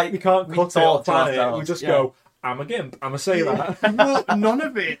not even like... We can't we cut it talk or to plan it. ourselves. We just Yeah. go, I'm a gimp. I'm a sailor. Well, none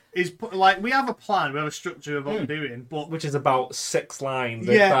of it is like we have a plan, we have a structure of what we're doing, but Which is about 6 lines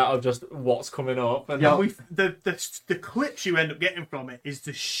Yeah. that are just what's coming up. And Yeah. the clips you end up getting from it is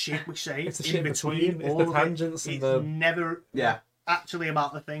the shit we say It's the in shit between. between. It's all the of it. tangents and It's the... never Yeah, actually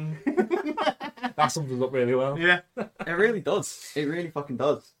about the thing. That sums us up really well. Yeah, it really does. It really fucking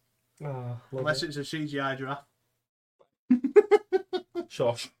does. Oh, love unless it. it's a CGI giraffe.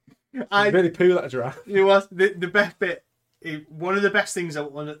 Shush. I Really poo that giraffe. it was the best bit. One of the best things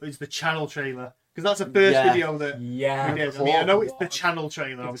is the channel trailer, because that's the first Yeah. video that Yeah. we did. I mean, I know it's the channel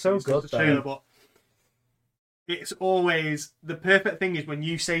trailer. It's Obviously, so it's good, the trailer, but it's always the perfect thing is when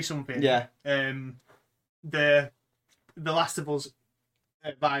you say something. Yeah. The Last of Us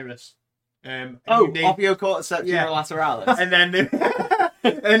virus. And Oh, you name- Ophiocordyceps Yeah. unilateralis. and then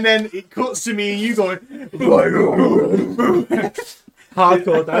and then it cuts to me and you going.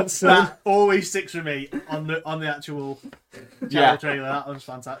 Hardcore dancing. That always sticks with me on the actual channel Yeah. trailer. That was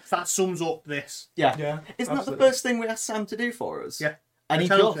fantastic. That sums up this. Yeah. Yeah. Isn't that the absolutely. first thing we asked Sam to do for us? Yeah. And he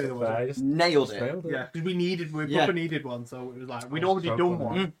The channel just trailer was I just nailed it. nailed it. Yeah, because we Yeah. proper needed one, so it was like we'd Oh, already so done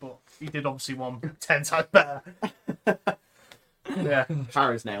funny. one, but he did obviously one 10 times better. Yeah,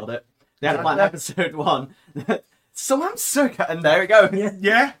 Paris nailed it. They had a plan episode 1. Someone sucker, and there we go.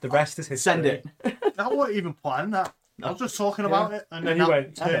 yeah. The rest is history. Send it. That wasn't even planned. That I was just talking about it, and then And he that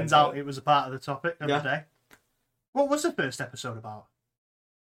went, turns out it was a part of the topic of Yeah. the day. What was the first episode about?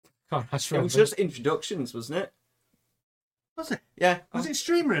 God, that's It was just introductions, wasn't it? Was it? Yeah. Was it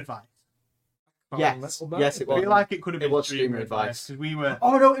streamer advice? Yes. Yes, it I was. feel like it could have It been was streamer streamer advice because we were.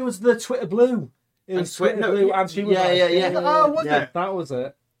 Oh no, it was the Twitter Blue. It And was Twitter- Twitter no, Blue and Streamer yeah, Advice. yeah. Oh, was Yeah. it? That was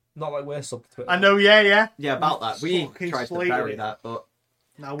it. Not like we're sub to Twitter. I know. Yeah. Yeah, about that. We Fucking tried to slated bury it. that, but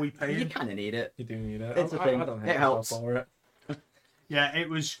Now we pay you him. kind of need it. You do need it. It's a I thing. don't It hate helps. myself for it. Yeah, it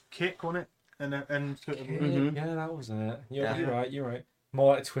was Kick, wasn't it? And Mhm. Yeah, that was it. Yeah. You're right. You're right.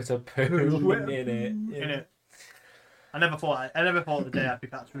 More like Twitter poo in it. in it. I never thought the day I'd be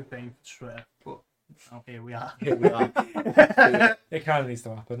back to paying for Twitter, but oh, here we are. Here we are. It kind of needs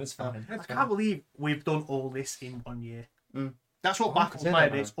to happen. It's fine. I can't believe we've done all this in 1 year. Mm. That's what baffles isn't my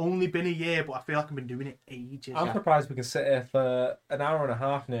it, head. It's only been a year, but I feel like I've been doing it ages. I'm surprised we can sit here for an hour and a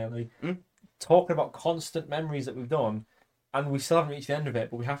half nearly, Mm. talking about constant memories that we've done, and we still haven't reached the end of it.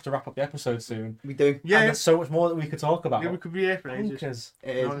 But we have to wrap up the episode soon. We do. And Yeah, there's so much more that we could talk about. yeah, we could be here for ages. Bonkers.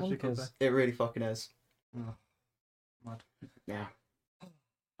 It is. Honestly, could be. It really fucking is. Mad. Yeah.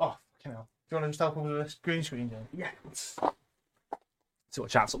 Oh, fucking hell. Do you want to just help us with this green screen, Jane? Yeah. See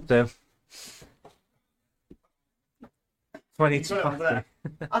what chat's up to. So I need You got it over there.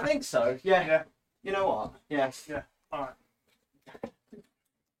 I think so. Yeah. Yeah. You know what? Yes. Yeah. Alright.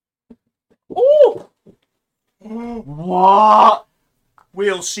 Ooh! What?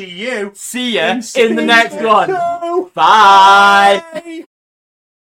 We'll see you. See ya in season the next one. 2. Bye.